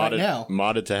playing it right now.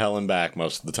 Modded to hell and back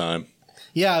most of the time.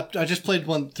 Yeah, I just played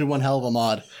through one hell of a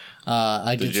mod.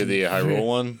 I Did you do the Hyrule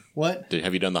one? What?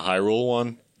 Have you done the Hyrule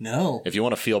one? No. If you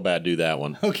want to feel bad, do that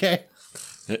one. Okay.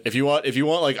 If you want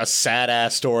like a sad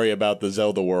ass story about the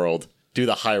Zelda world, do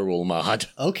the Hyrule mod.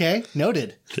 Okay.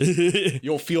 Noted.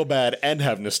 You'll feel bad and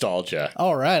have nostalgia.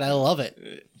 All right. I love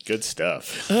it. Good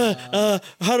stuff.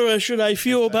 Should I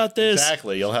feel about this?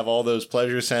 Exactly. You'll have all those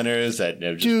pleasure centers that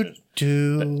just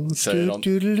so they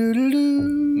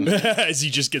don't- As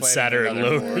you just get sadder and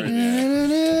another lower. more,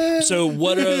 yeah. So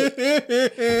what?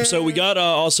 So we got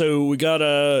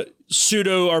a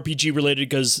pseudo RPG related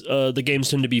because the games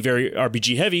tend to be very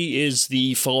RPG heavy. Is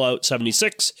the Fallout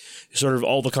 76 sort of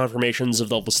all the confirmations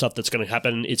of all the stuff that's going to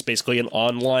happen? It's basically an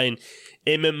online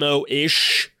MMO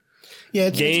ish. Yeah,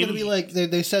 it's game. going to be like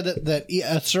they said that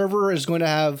a server is going to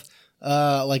have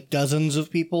like dozens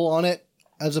of people on it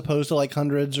as opposed to like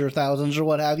hundreds or thousands or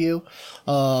what have you.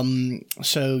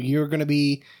 So you're going to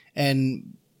be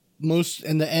and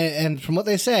from what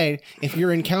they say, if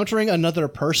you're encountering another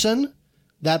person,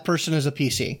 that person is a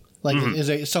PC. Like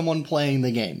is someone playing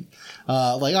the game.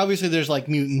 Like obviously there's like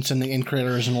mutants and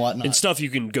critters and whatnot. And stuff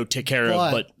you can go take care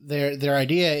of, But their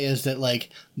idea is that like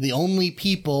the only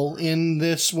people in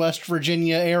this West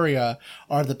Virginia area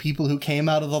are the people who came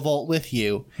out of the vault with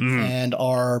you and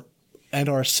are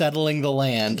settling the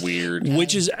land. Weird.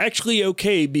 which is actually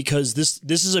okay because this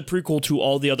is a prequel to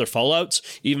all the other Fallouts,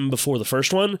 even before the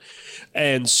first one,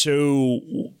 and so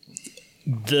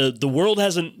the world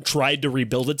hasn't tried to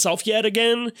rebuild itself yet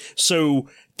again, so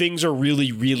things are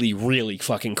really, really, really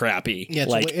fucking crappy. Yeah,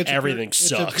 Everything it's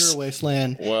sucks. a pure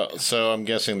wasteland. Well, so I'm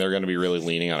guessing they're going to be really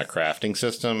leaning on a crafting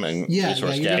system and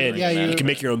resource you- gathering. yeah, and You can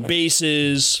make your own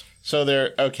bases. So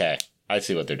they're okay. I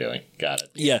see what they're doing. Got it.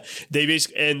 Yeah, they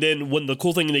basically, and then when the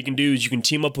cool thing they can do is you can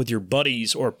team up with your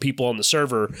buddies or people on the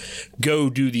server, go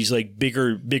do these like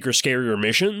bigger, scarier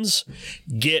missions,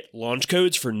 get launch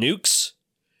codes for nukes,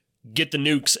 get the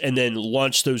nukes, and then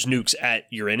launch those nukes at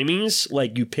your enemies.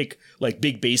 Like you pick like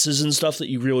big bases and stuff that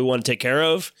you really want to take care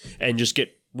of, and just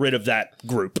get rid of that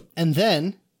group. And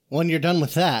then when you're done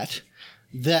with that,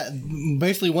 that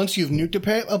basically once you've nuked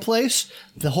a place,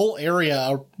 the whole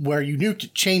area where you nuked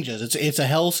it changes. It's a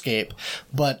hellscape,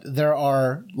 but there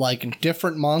are like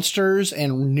different monsters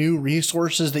and new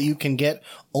resources that you can get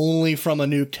only from a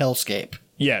nuked hellscape.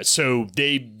 Yeah, so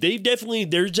there's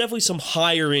definitely some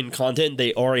higher end content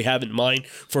they already have in mind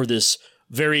for this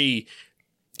very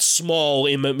small,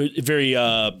 very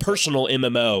personal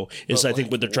MMO is I think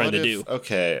what they're trying to do.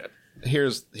 Okay,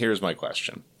 here's my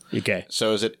question. Okay.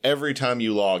 So is it every time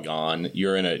you log on,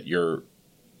 you're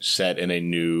set in a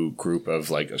new group of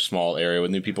like a small area with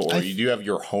new people, or you do have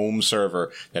your home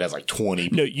server that has like 20?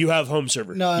 No, you have home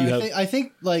server. No, I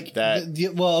think like that.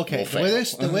 Okay.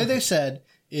 The way they said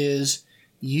is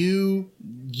you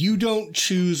don't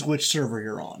choose which server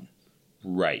you're on.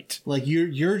 Right. Like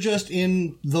you're just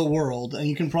in the world, and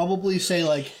you can probably say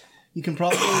like you can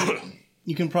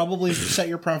probably set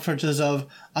your preferences of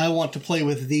I want to play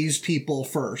with these people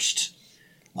first.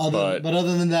 But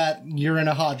other than that, you're in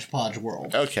a hodgepodge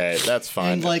world. Okay, that's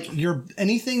fine. And like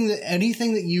anything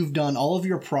that you've done, all of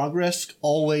your progress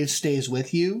always stays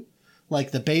with you.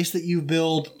 Like the base that you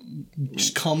build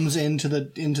just comes into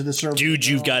the server. Dude,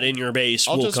 you've got in your base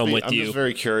will come with you. I'm just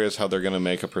very curious how they're going to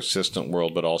make a persistent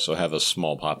world, but also have a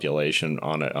small population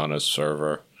on a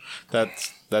server. That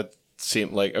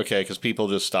seemed like okay because people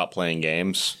just stop playing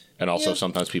games, and also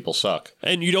sometimes people suck.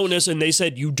 And you don't necessarily. And they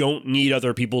said you don't need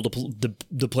other people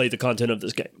to play the content of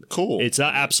this game. Cool. It's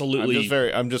not absolutely.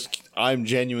 I'm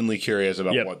genuinely curious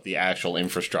about what the actual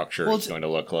infrastructure is going to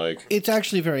look like. It's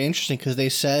actually very interesting because they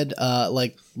said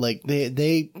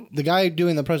the guy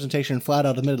doing the presentation flat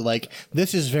out admitted like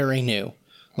this is very new.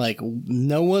 Like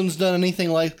no one's done anything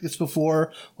like this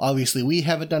before. Obviously, we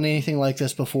haven't done anything like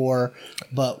this before,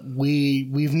 but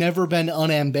we've never been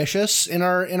unambitious in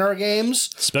our games,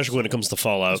 especially when it comes to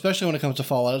Fallout. Especially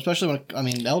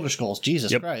when Elder Scrolls,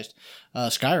 Jesus Christ,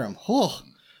 Skyrim.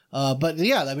 But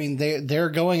yeah, I mean they're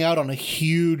going out on a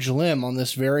huge limb on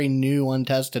this very new,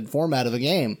 untested format of a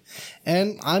game,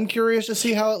 and I'm curious to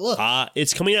see how it looks.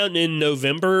 It's coming out in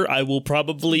November. I will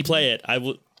probably play it. I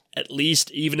will. At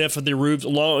least, even if as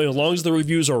long as the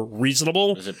reviews are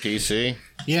reasonable. Is it PC?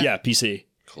 Yeah, PC.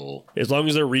 Cool. As long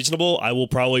as they're reasonable, I will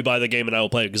probably buy the game and I will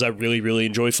play it because I really, really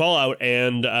enjoy Fallout,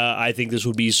 and I think this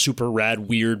would be a super rad,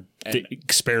 weird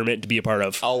experiment to be a part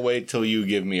of. I'll wait till you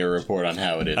give me a report on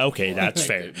how it is. Okay, that's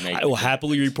fair. I will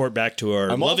happily report back to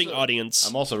our loving audience.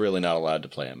 I'm also really not allowed to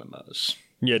play MMOs.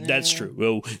 Yeah, that's true.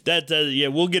 Well,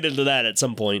 we'll get into that at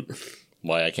some point.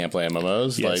 Why I can't play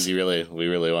MMOs? Yes. Like, we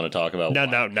really want to talk about no,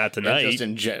 not tonight.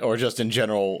 Or just in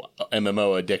general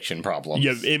MMO addiction problems.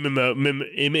 Yeah,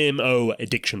 MMO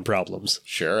addiction problems.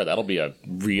 Sure, that'll be a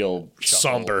real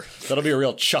somber. That'll be a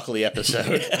real chuckly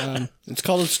episode. It's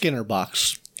called a Skinner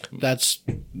box. Just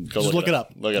look it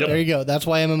up. Look it up. There you go. That's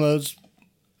why MMOs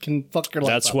can fuck your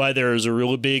life That's up. why there's a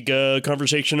really big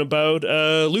conversation about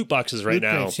loot boxes right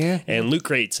now. Crates, yeah. And loot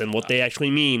crates and what they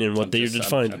actually mean and what they're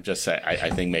defined. I'm just saying,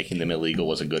 I think making them illegal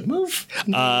was a good move.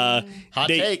 Hot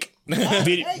take.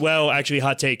 Actually,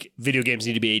 hot take. Video games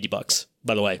need to be $80,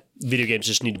 by the way. Video games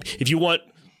just need to be... If you want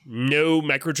no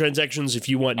microtransactions, if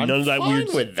you want none of that weird...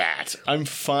 I'm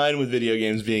fine with video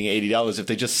games being $80 if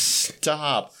they just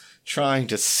stop trying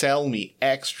to sell me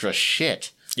extra shit.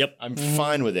 Yep. I'm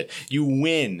fine with it. You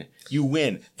win.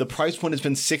 The price point has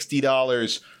been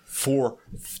 $60 for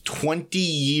 20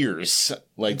 years.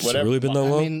 Like It's whatever. really been that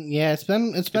long? I mean, yeah, it's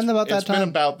been about that It's time. been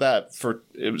about that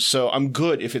so I'm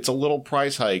good. If it's a little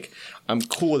price hike, I'm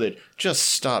cool with it. Just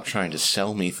stop trying to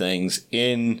sell me things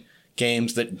in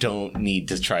games that don't need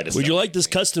to try to sell. Would you like this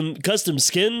custom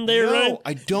skin there, No, Ryan?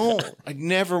 I don't. I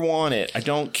never want it. I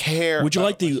don't care. Would you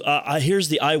like the... here's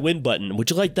the I win button. Would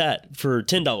you like that for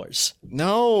 $10?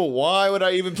 No, why would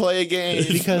I even play a game?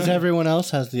 Because everyone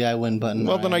else has the I win button.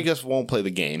 Well, then I guess won't play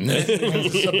the game.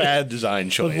 It's a bad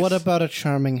design choice. But what about a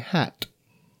charming hat?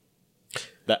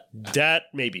 That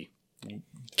maybe.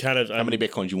 Kind of. How many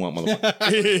bitcoins you want,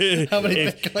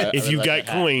 motherfucker? If you got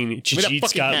coin,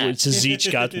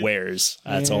 Tzatzit got wares.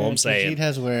 That's all I'm saying. It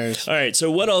has wares. All right,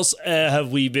 so what else have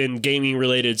we been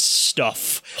gaming-related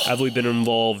stuff have we been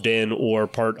involved in or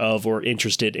part of or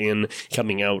interested in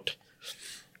coming out?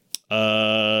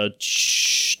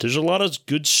 There's a lot of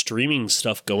good streaming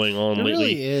stuff going on It lately.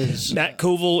 really is. Matt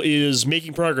Koval is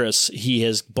making progress. He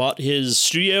has bought his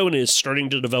studio and is starting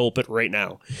to develop it right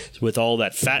now with all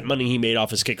that fat money he made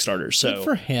off his Kickstarter. So Good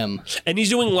for him. and he's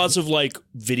doing lots of like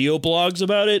video blogs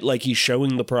about it, like he's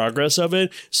showing the progress of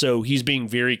it. So he's being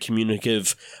very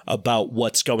communicative about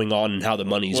what's going on and how the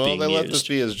money's being Well, they let used. this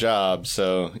be his job,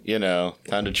 so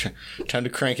time to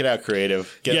crank it out,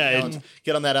 creative.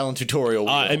 Get on that Ellen tutorial.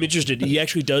 Wheel. I'm interested. He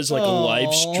actually does like a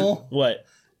live stream. What?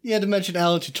 You had to mention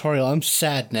Alan Tutorial. I'm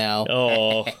sad now.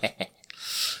 Oh,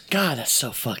 God, that's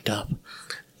so fucked up.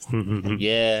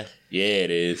 Yeah,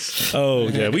 it is. oh,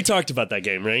 yeah. We talked about that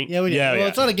game, right? Yeah, we did. Yeah, Well, yeah.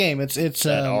 it's not a game. It's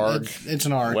ARG. it's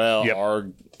an ARG. Well, Yep. our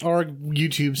ARG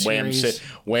YouTube Wham, series.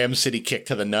 Wham City kick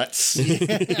to the nuts.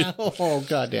 Oh,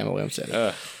 God damn it, Wham City.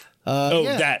 Oh,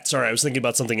 yeah. that. Sorry, I was thinking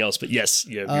about something else, but yes,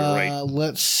 yeah, you're right.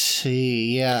 Let's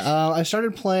see. Yeah, I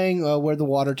started playing Where the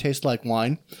Water Tastes Like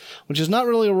Wine, which is not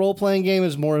really a role-playing game.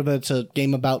 It's more of it's a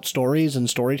game about stories and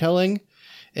storytelling.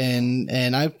 And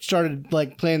I started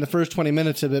like playing the first 20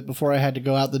 minutes of it before I had to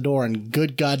go out the door. And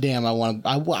good goddamn,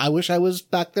 I wish I was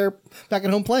back at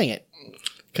home playing it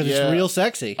because Yeah. it's real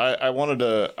sexy. I wanted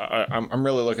to. I'm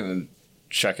really looking to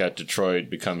check out Detroit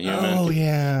Become Human. Oh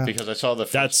yeah. Because I saw the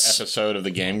first That's- episode of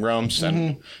the Game Grumps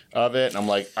and of it, and I'm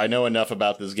like, I know enough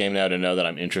about this game now to know that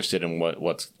I'm interested in what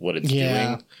it's Yeah.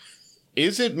 doing.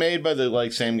 Is it made by the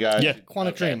same guy? Yeah.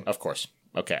 Quantic Dream. Of course.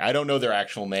 Okay, I don't know their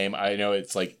actual name. I know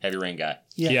it's like Heavy Rain guy.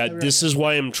 Yeah, this is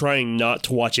why I'm trying not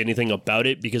to watch anything about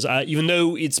it because even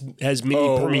though it has many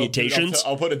well, dude, permutations.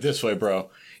 I'll put it this way, bro.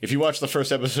 If you watch the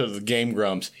first episode of the Game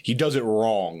Grumps, he does it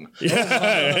wrong.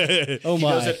 Oh He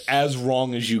does my. it as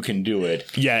wrong as you can do it.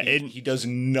 Yeah, and He does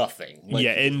nothing. Like,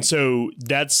 yeah, and so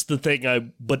that's the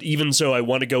thing. But even so, I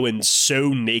want to go in so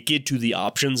naked to the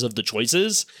options of the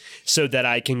choices, so that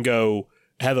I can go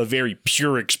have a very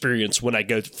pure experience when I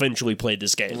go eventually play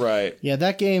this game. right. Yeah,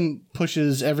 that game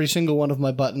pushes every single one of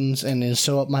my buttons and is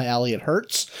so up my alley it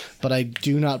hurts, but I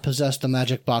do not possess the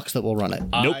magic box that will run it.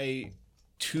 Nope. I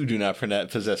too do not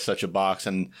possess such a box,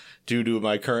 and due to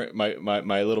my current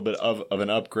my little bit of an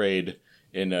upgrade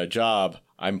in a job,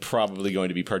 I'm probably going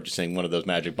to be purchasing one of those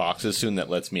magic boxes soon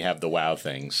that lets me have the WoW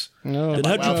things. No. Then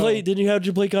how'd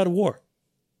you play God of War?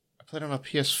 I played on a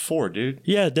PS4, dude.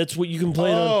 Yeah, that's what you can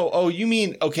play on. Oh, you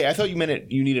mean okay? I thought you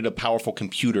meant you needed a powerful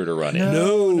computer to run it.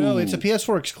 No, it's a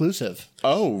PS4 exclusive.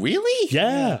 Oh, really?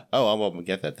 Yeah. Oh, I won't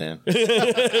get that then.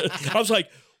 I was like,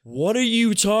 what are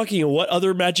you talking? What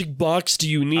other magic box do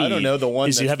you need? I don't know. The one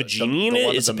Does it that's have a genie in the it?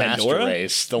 one Is that it the Master Pandora?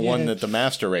 Race, the one that the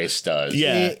Master Race does.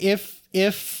 Yeah.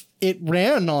 If it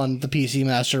ran on the PC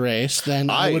Master Race, then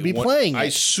I would be playing I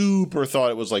it. super thought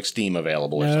it was like Steam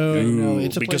available or something. No,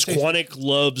 it's a Because PlayStation. Quantic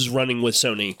loves running with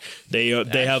Sony. They have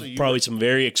Actually, probably some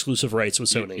very exclusive rights with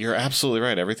Sony. You're absolutely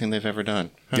right. Everything they've ever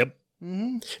done. Yep.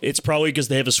 It's probably because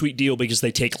they have a sweet deal because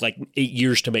they take like 8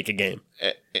 years to make a game.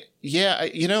 Yeah,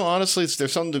 honestly,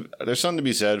 there's something to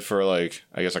be said for like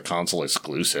I guess a console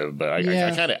exclusive, but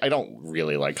I don't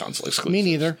really like console exclusive. Me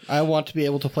neither. I want to be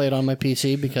able to play it on my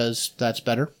PC because that's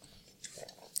better.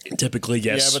 Typically,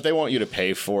 yes. Yeah, but they want you to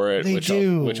pay for it, They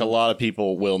do. which a lot of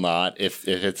people will not if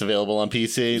it's available on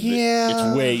PC. Yeah.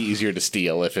 It's way easier to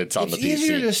steal if it's on It's the PC.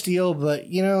 easier to steal, but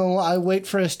I wait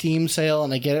for a Steam sale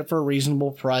and I get it for a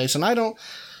reasonable price, and I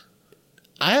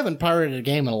haven't pirated a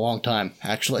game in a long time,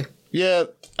 actually. Yeah,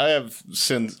 I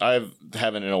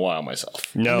haven't in a while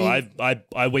myself. no,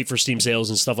 I wait for Steam sales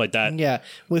and stuff like that. Yeah,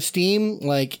 with Steam,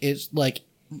 it's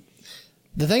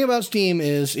the thing about Steam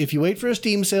is if you wait for a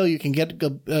Steam sale, you can get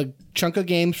a chunk of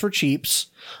games for cheaps.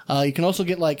 You can also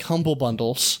get like humble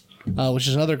bundles, which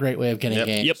is another great way of getting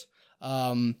games. Yep.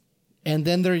 And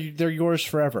then they're yours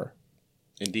forever.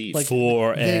 Indeed. Like,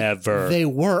 Forever. They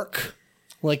work.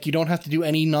 Like you don't have to do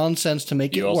any nonsense to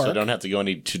make you it also work. don't have to go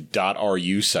to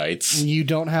 .ru sites. You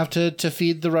don't have to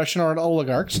feed the Russian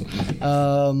oligarchs.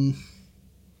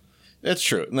 It's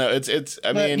true. No, it's.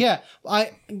 I But mean, yeah,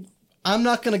 I'm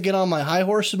not going to get on my high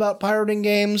horse about pirating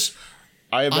games.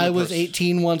 I was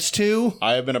 18 once too.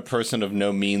 I have been a person of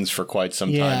no means for quite some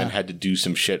Yeah. time and had to do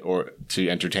some shit or to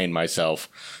entertain myself.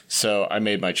 So I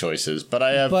made my choices. But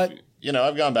I have, But-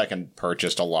 I've gone back and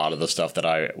purchased a lot of the stuff that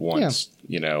I once,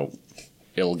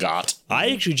 ill-got. I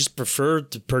actually just prefer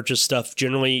to purchase stuff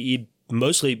generally,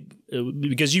 mostly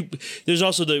because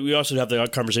we also have the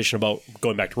conversation about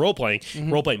going back to role playing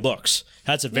books.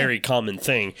 That's a very common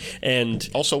thing, and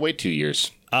Also, wait 2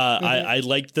 years. I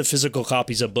like the physical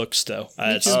copies of books though.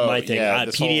 That's my thing. yeah,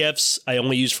 this PDFs I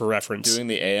only use for reference. Doing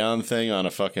the Aeon thing on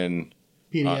a fucking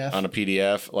PDF. on a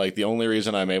PDF. Like the only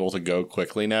reason I'm able to go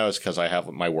quickly now is because I have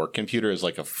my work computer is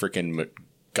like a freaking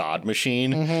god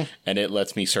machine, and it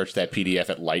lets me search that PDF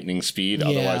at lightning speed.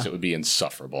 Otherwise, it would be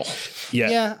insufferable.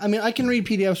 Yeah, I mean, I can read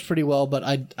PDFs pretty well, but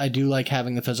I do like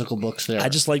having the physical books there. I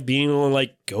just like being able to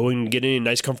like go and get in a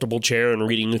nice comfortable chair and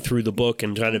reading through the book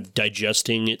and kind of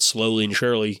digesting it slowly and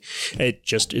surely.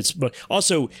 But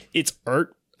also it's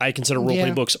art. I consider role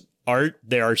playing books art.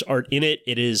 There's art in it.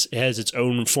 It has its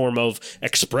own form of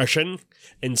expression.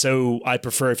 And so I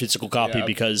prefer a physical copy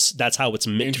because that's how it's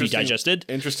meant to be digested.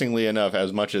 Interestingly enough,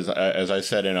 as much as I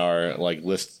said in our like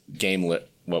game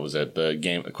what was it? The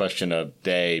game question of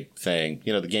day thing.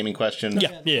 You know, the gaming question.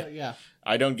 Yeah.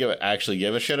 I don't actually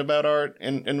give a shit about art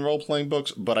in role playing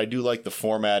books, but I do like the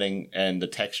formatting and the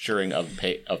texturing of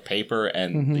paper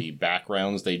and the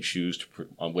backgrounds they choose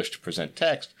on which to present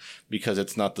text, because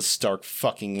it's not the stark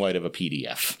fucking white of a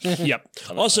PDF. Yep.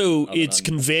 Also, it's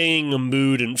conveying a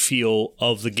mood and feel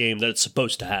of the game that it's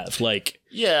supposed to have. Like,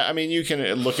 yeah, I mean, you can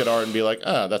look at art and be like,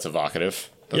 oh, that's evocative.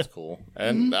 That's cool.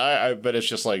 And but it's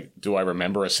just like, do I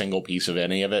remember a single piece of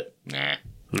any of it? Nah,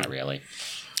 not really.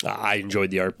 I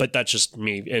enjoyed the art, but that's just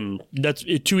me, and that's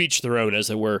to each their own, as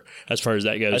it were, as far as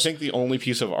that goes. I think the only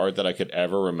piece of art that I could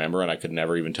ever remember, and I could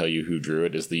never even tell you who drew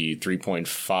it, is the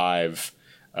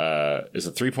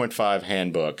 3.5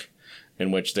 handbook, in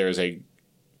which there's a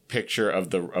picture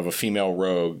of a female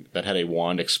rogue that had a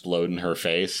wand explode in her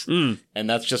face, and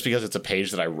that's just because it's a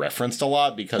page that I referenced a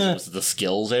lot because it was the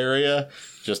skills area,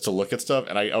 just to look at stuff,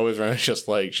 and I always remember just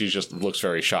like she just looks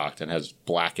very shocked and has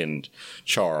blackened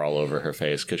char all over her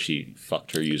face because she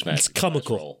fucked her use magic. It's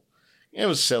comical. It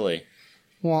was silly,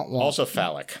 also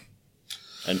phallic,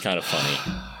 and kind of funny.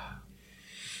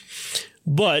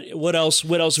 But what else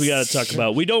we got to talk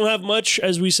about? We don't have much,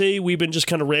 as we say. We've been just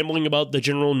kind of rambling about the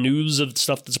general news of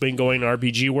stuff that's been going in the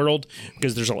RPG world,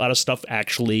 because there's a lot of stuff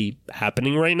actually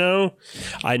happening right now.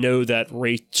 I know that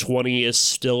Wraith 20 is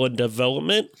still in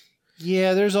development.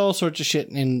 Yeah, there's all sorts of shit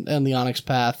in the Onyx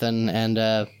Path and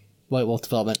White Wolf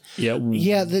development. Yeah.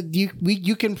 Yeah,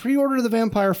 you can pre-order the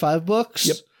Vampire 5 books.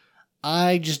 Yep.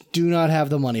 I just do not have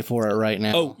the money for it right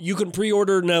now. Oh, you can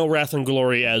pre-order now Wrath and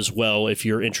Glory as well if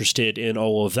you're interested in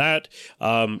all of that.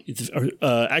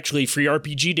 Actually, Free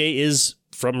RPG Day is,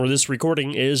 from this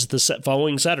recording, is the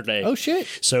following Saturday. Oh, shit.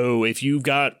 So if you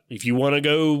want to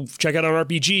go check out an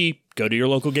RPG, go to your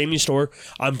local gaming store.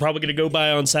 I'm probably going to go by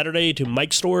on Saturday to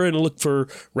Mike's store and look for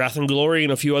Wrath and Glory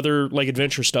and a few other like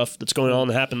adventure stuff that's going on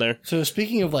to happen there. So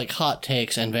speaking of like hot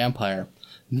takes and Vampire,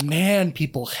 man,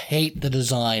 people hate the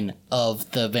design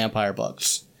of the Vampire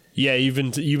books. Yeah, you've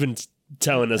been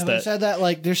telling us Have that. I said that?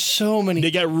 Like, there's so many.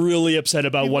 They got really upset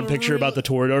about one picture about the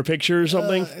Torador picture or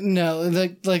something. No,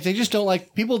 like they just don't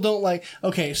like. People don't like.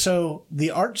 Okay, so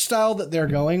the art style that they're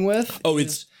going with.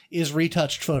 Is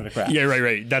retouched photograph. Yeah,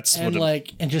 right. That's and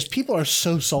and just people are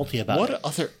so salty about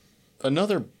it.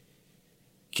 Another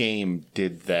game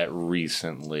did that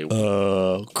recently?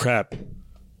 Crap.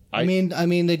 I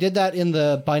mean, they did that in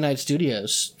the By Night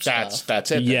Studios stuff.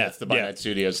 That's it. Yeah, That's the By Night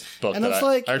Studios book. And that it's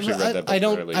like I actually read that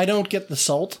book. I don't get the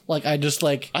salt. Like I just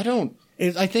like I don't.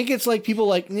 I think it's like people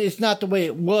like it's not the way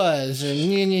it was.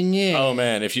 And oh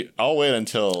man, I'll wait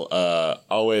until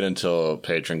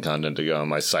patron content to go on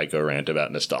my psycho rant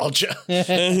about nostalgia.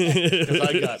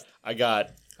 Because I got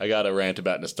a rant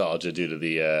about nostalgia due to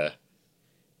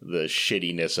the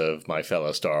shittiness of my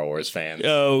fellow Star Wars fans.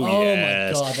 Oh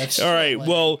yes. My god, that's all right.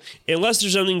 Well, unless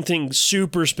there's anything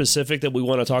super specific that we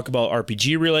want to talk about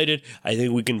RPG related, I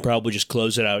think we can probably just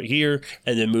close it out here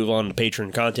and then move on to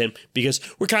patron content, because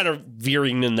we're kind of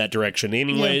veering in that direction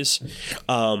anyways.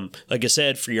 Yeah. Like I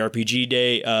said, Free RPG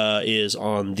Day is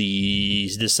on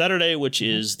this Saturday, which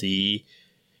is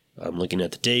I'm looking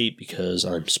at the date because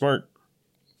I'm smart.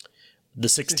 The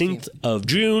 16th of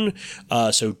June.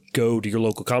 So go to your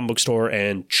local comic book store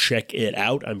and check it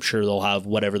out. I'm sure they'll have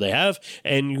whatever they have,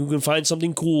 and you can find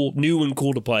something cool, new and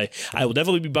cool to play. I will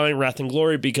definitely be buying Wrath and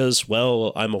Glory because,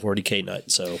 well, I'm a 40K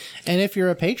nut. So, and if you're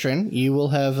a patron, you will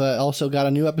have also got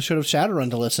a new episode of Shadowrun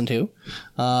to listen to,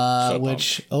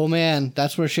 which, oh man,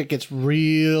 that's where shit gets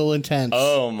real intense.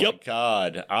 Oh my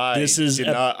god!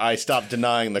 I stopped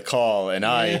denying the call, and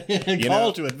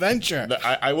call to adventure.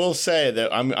 I will say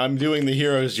that I'm doing the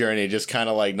hero's journey, just kind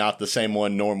of like not the same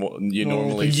one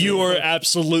normally. You are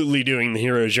absolutely doing the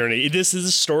hero's journey. This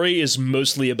story is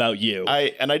mostly about you.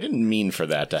 I didn't mean for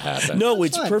that to happen. No,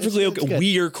 it's perfectly okay.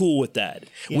 We are cool with that.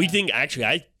 Yeah. We think actually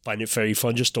I find it very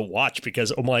fun just to watch,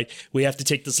 because I'm like, we have to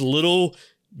take this little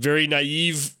very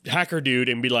naive hacker dude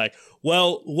and be like,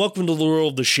 well, welcome to the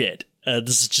world of the shit.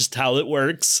 This is just how it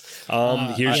works.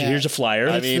 Here's a flyer.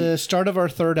 It's the start of our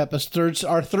third episode,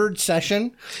 our third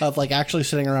session of like actually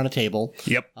sitting around a table.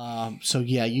 Yep. So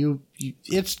yeah, you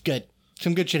it's good.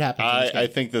 Some good shit happens. I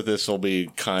think that this will be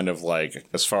kind of like,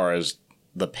 as far as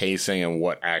the pacing and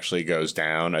what actually goes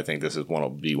down, I think this will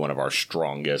be one of our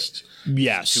strongest.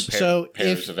 Yes.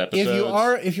 Pairs of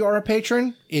episodes. If you are a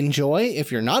patron, enjoy.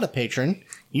 If you're not a patron,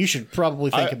 you should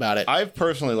probably think about it. I've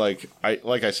personally, like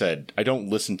I said, I don't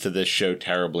listen to this show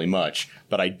terribly much,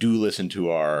 but I do listen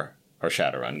to our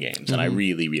Shadowrun games, and I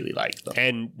really, really like them.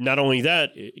 And not only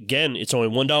that, again, it's only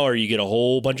 $1. You get a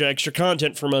whole bunch of extra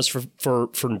content from us for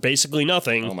basically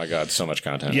nothing. Oh my god, so much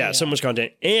content. Yeah, so much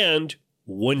content. And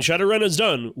when Shadowrun is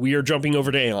done, we are jumping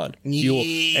over to Aeon.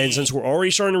 And since we're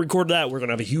already starting to record that, we're going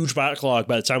to have a huge backlog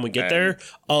by the time we get there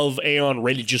of Aeon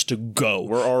ready just to go.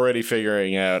 We're already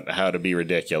figuring out how to be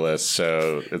ridiculous,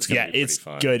 so it's going to be pretty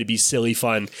fun. It's going to be silly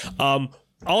fun.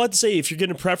 All I'd say, if you're going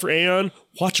to prep for Aeon,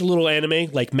 watch a little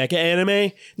anime, like mecha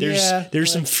anime.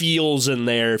 There's some feels in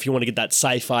there if you want to get that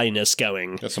sci-fi-ness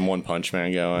going. Got some One Punch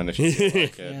Man going. If you feel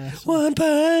like it. One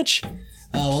Punch!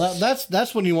 Oh, well,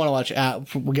 that's when you want to watch.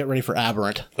 We'll get ready for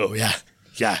Aberrant. Oh, yeah.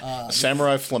 Yeah,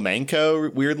 Samurai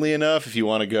Flamenco. Weirdly enough, if you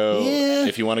want to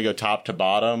go top to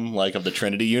bottom, like of the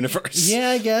Trinity universe. Yeah,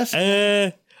 I guess.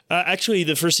 Actually,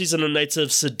 the first season of Knights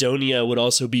of Sidonia would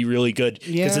also be really good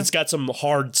because it's got some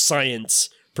hard science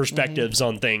perspectives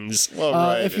on things. Well,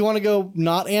 right. If you want to go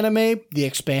not anime, The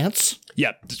Expanse.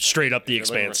 Yeah, straight up The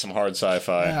Expanse. Some hard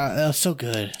sci-fi. So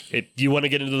good. If you want to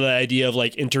get into the idea of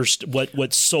like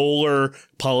what solar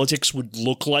politics would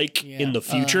look like in the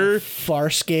future,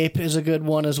 Farscape is a good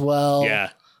one as well.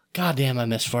 Yeah. God damn, I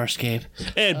miss Farscape.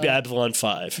 And Babylon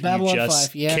 5. Babylon you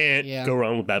just 5, yeah. can't go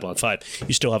wrong with Babylon 5.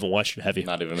 You still haven't watched it, have you?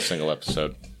 Not even a single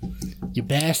episode. You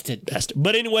bastard.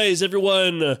 But anyways,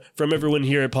 everyone here at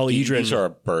Polyhedron, These are a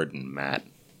burden, Matt.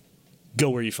 go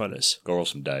where your fun is. Go roll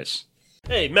some dice.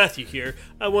 Hey, Matthew here.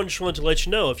 I just wanted to let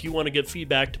you know, if you want to get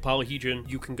feedback to Polyhedron,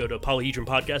 you can go to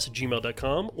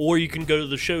polyhedronpodcast@gmail.com, or you can go to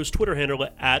the show's Twitter handle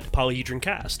at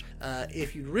polyhedroncast.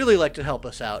 If you'd really like to help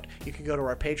us out, you can go to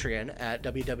our Patreon at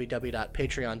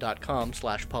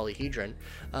www.patreon.com/polyhedron.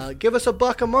 Give us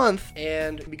 $1 a month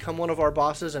and become one of our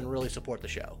bosses and really support the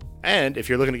show. And if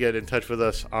you're looking to get in touch with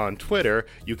us on Twitter,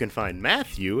 you can find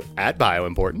Matthew at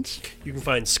BioImportance. You can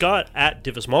find Scott at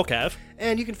DivasMallcav.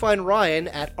 And you can find Ryan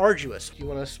at Arduous. Do you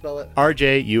want to spell it?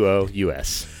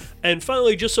 RJUOUS. And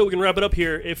finally, just so we can wrap it up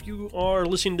here, if you are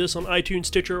listening to this on iTunes,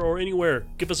 Stitcher, or anywhere,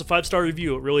 give us a 5-star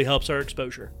review. It really helps our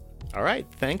exposure. All right.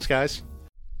 Thanks, guys.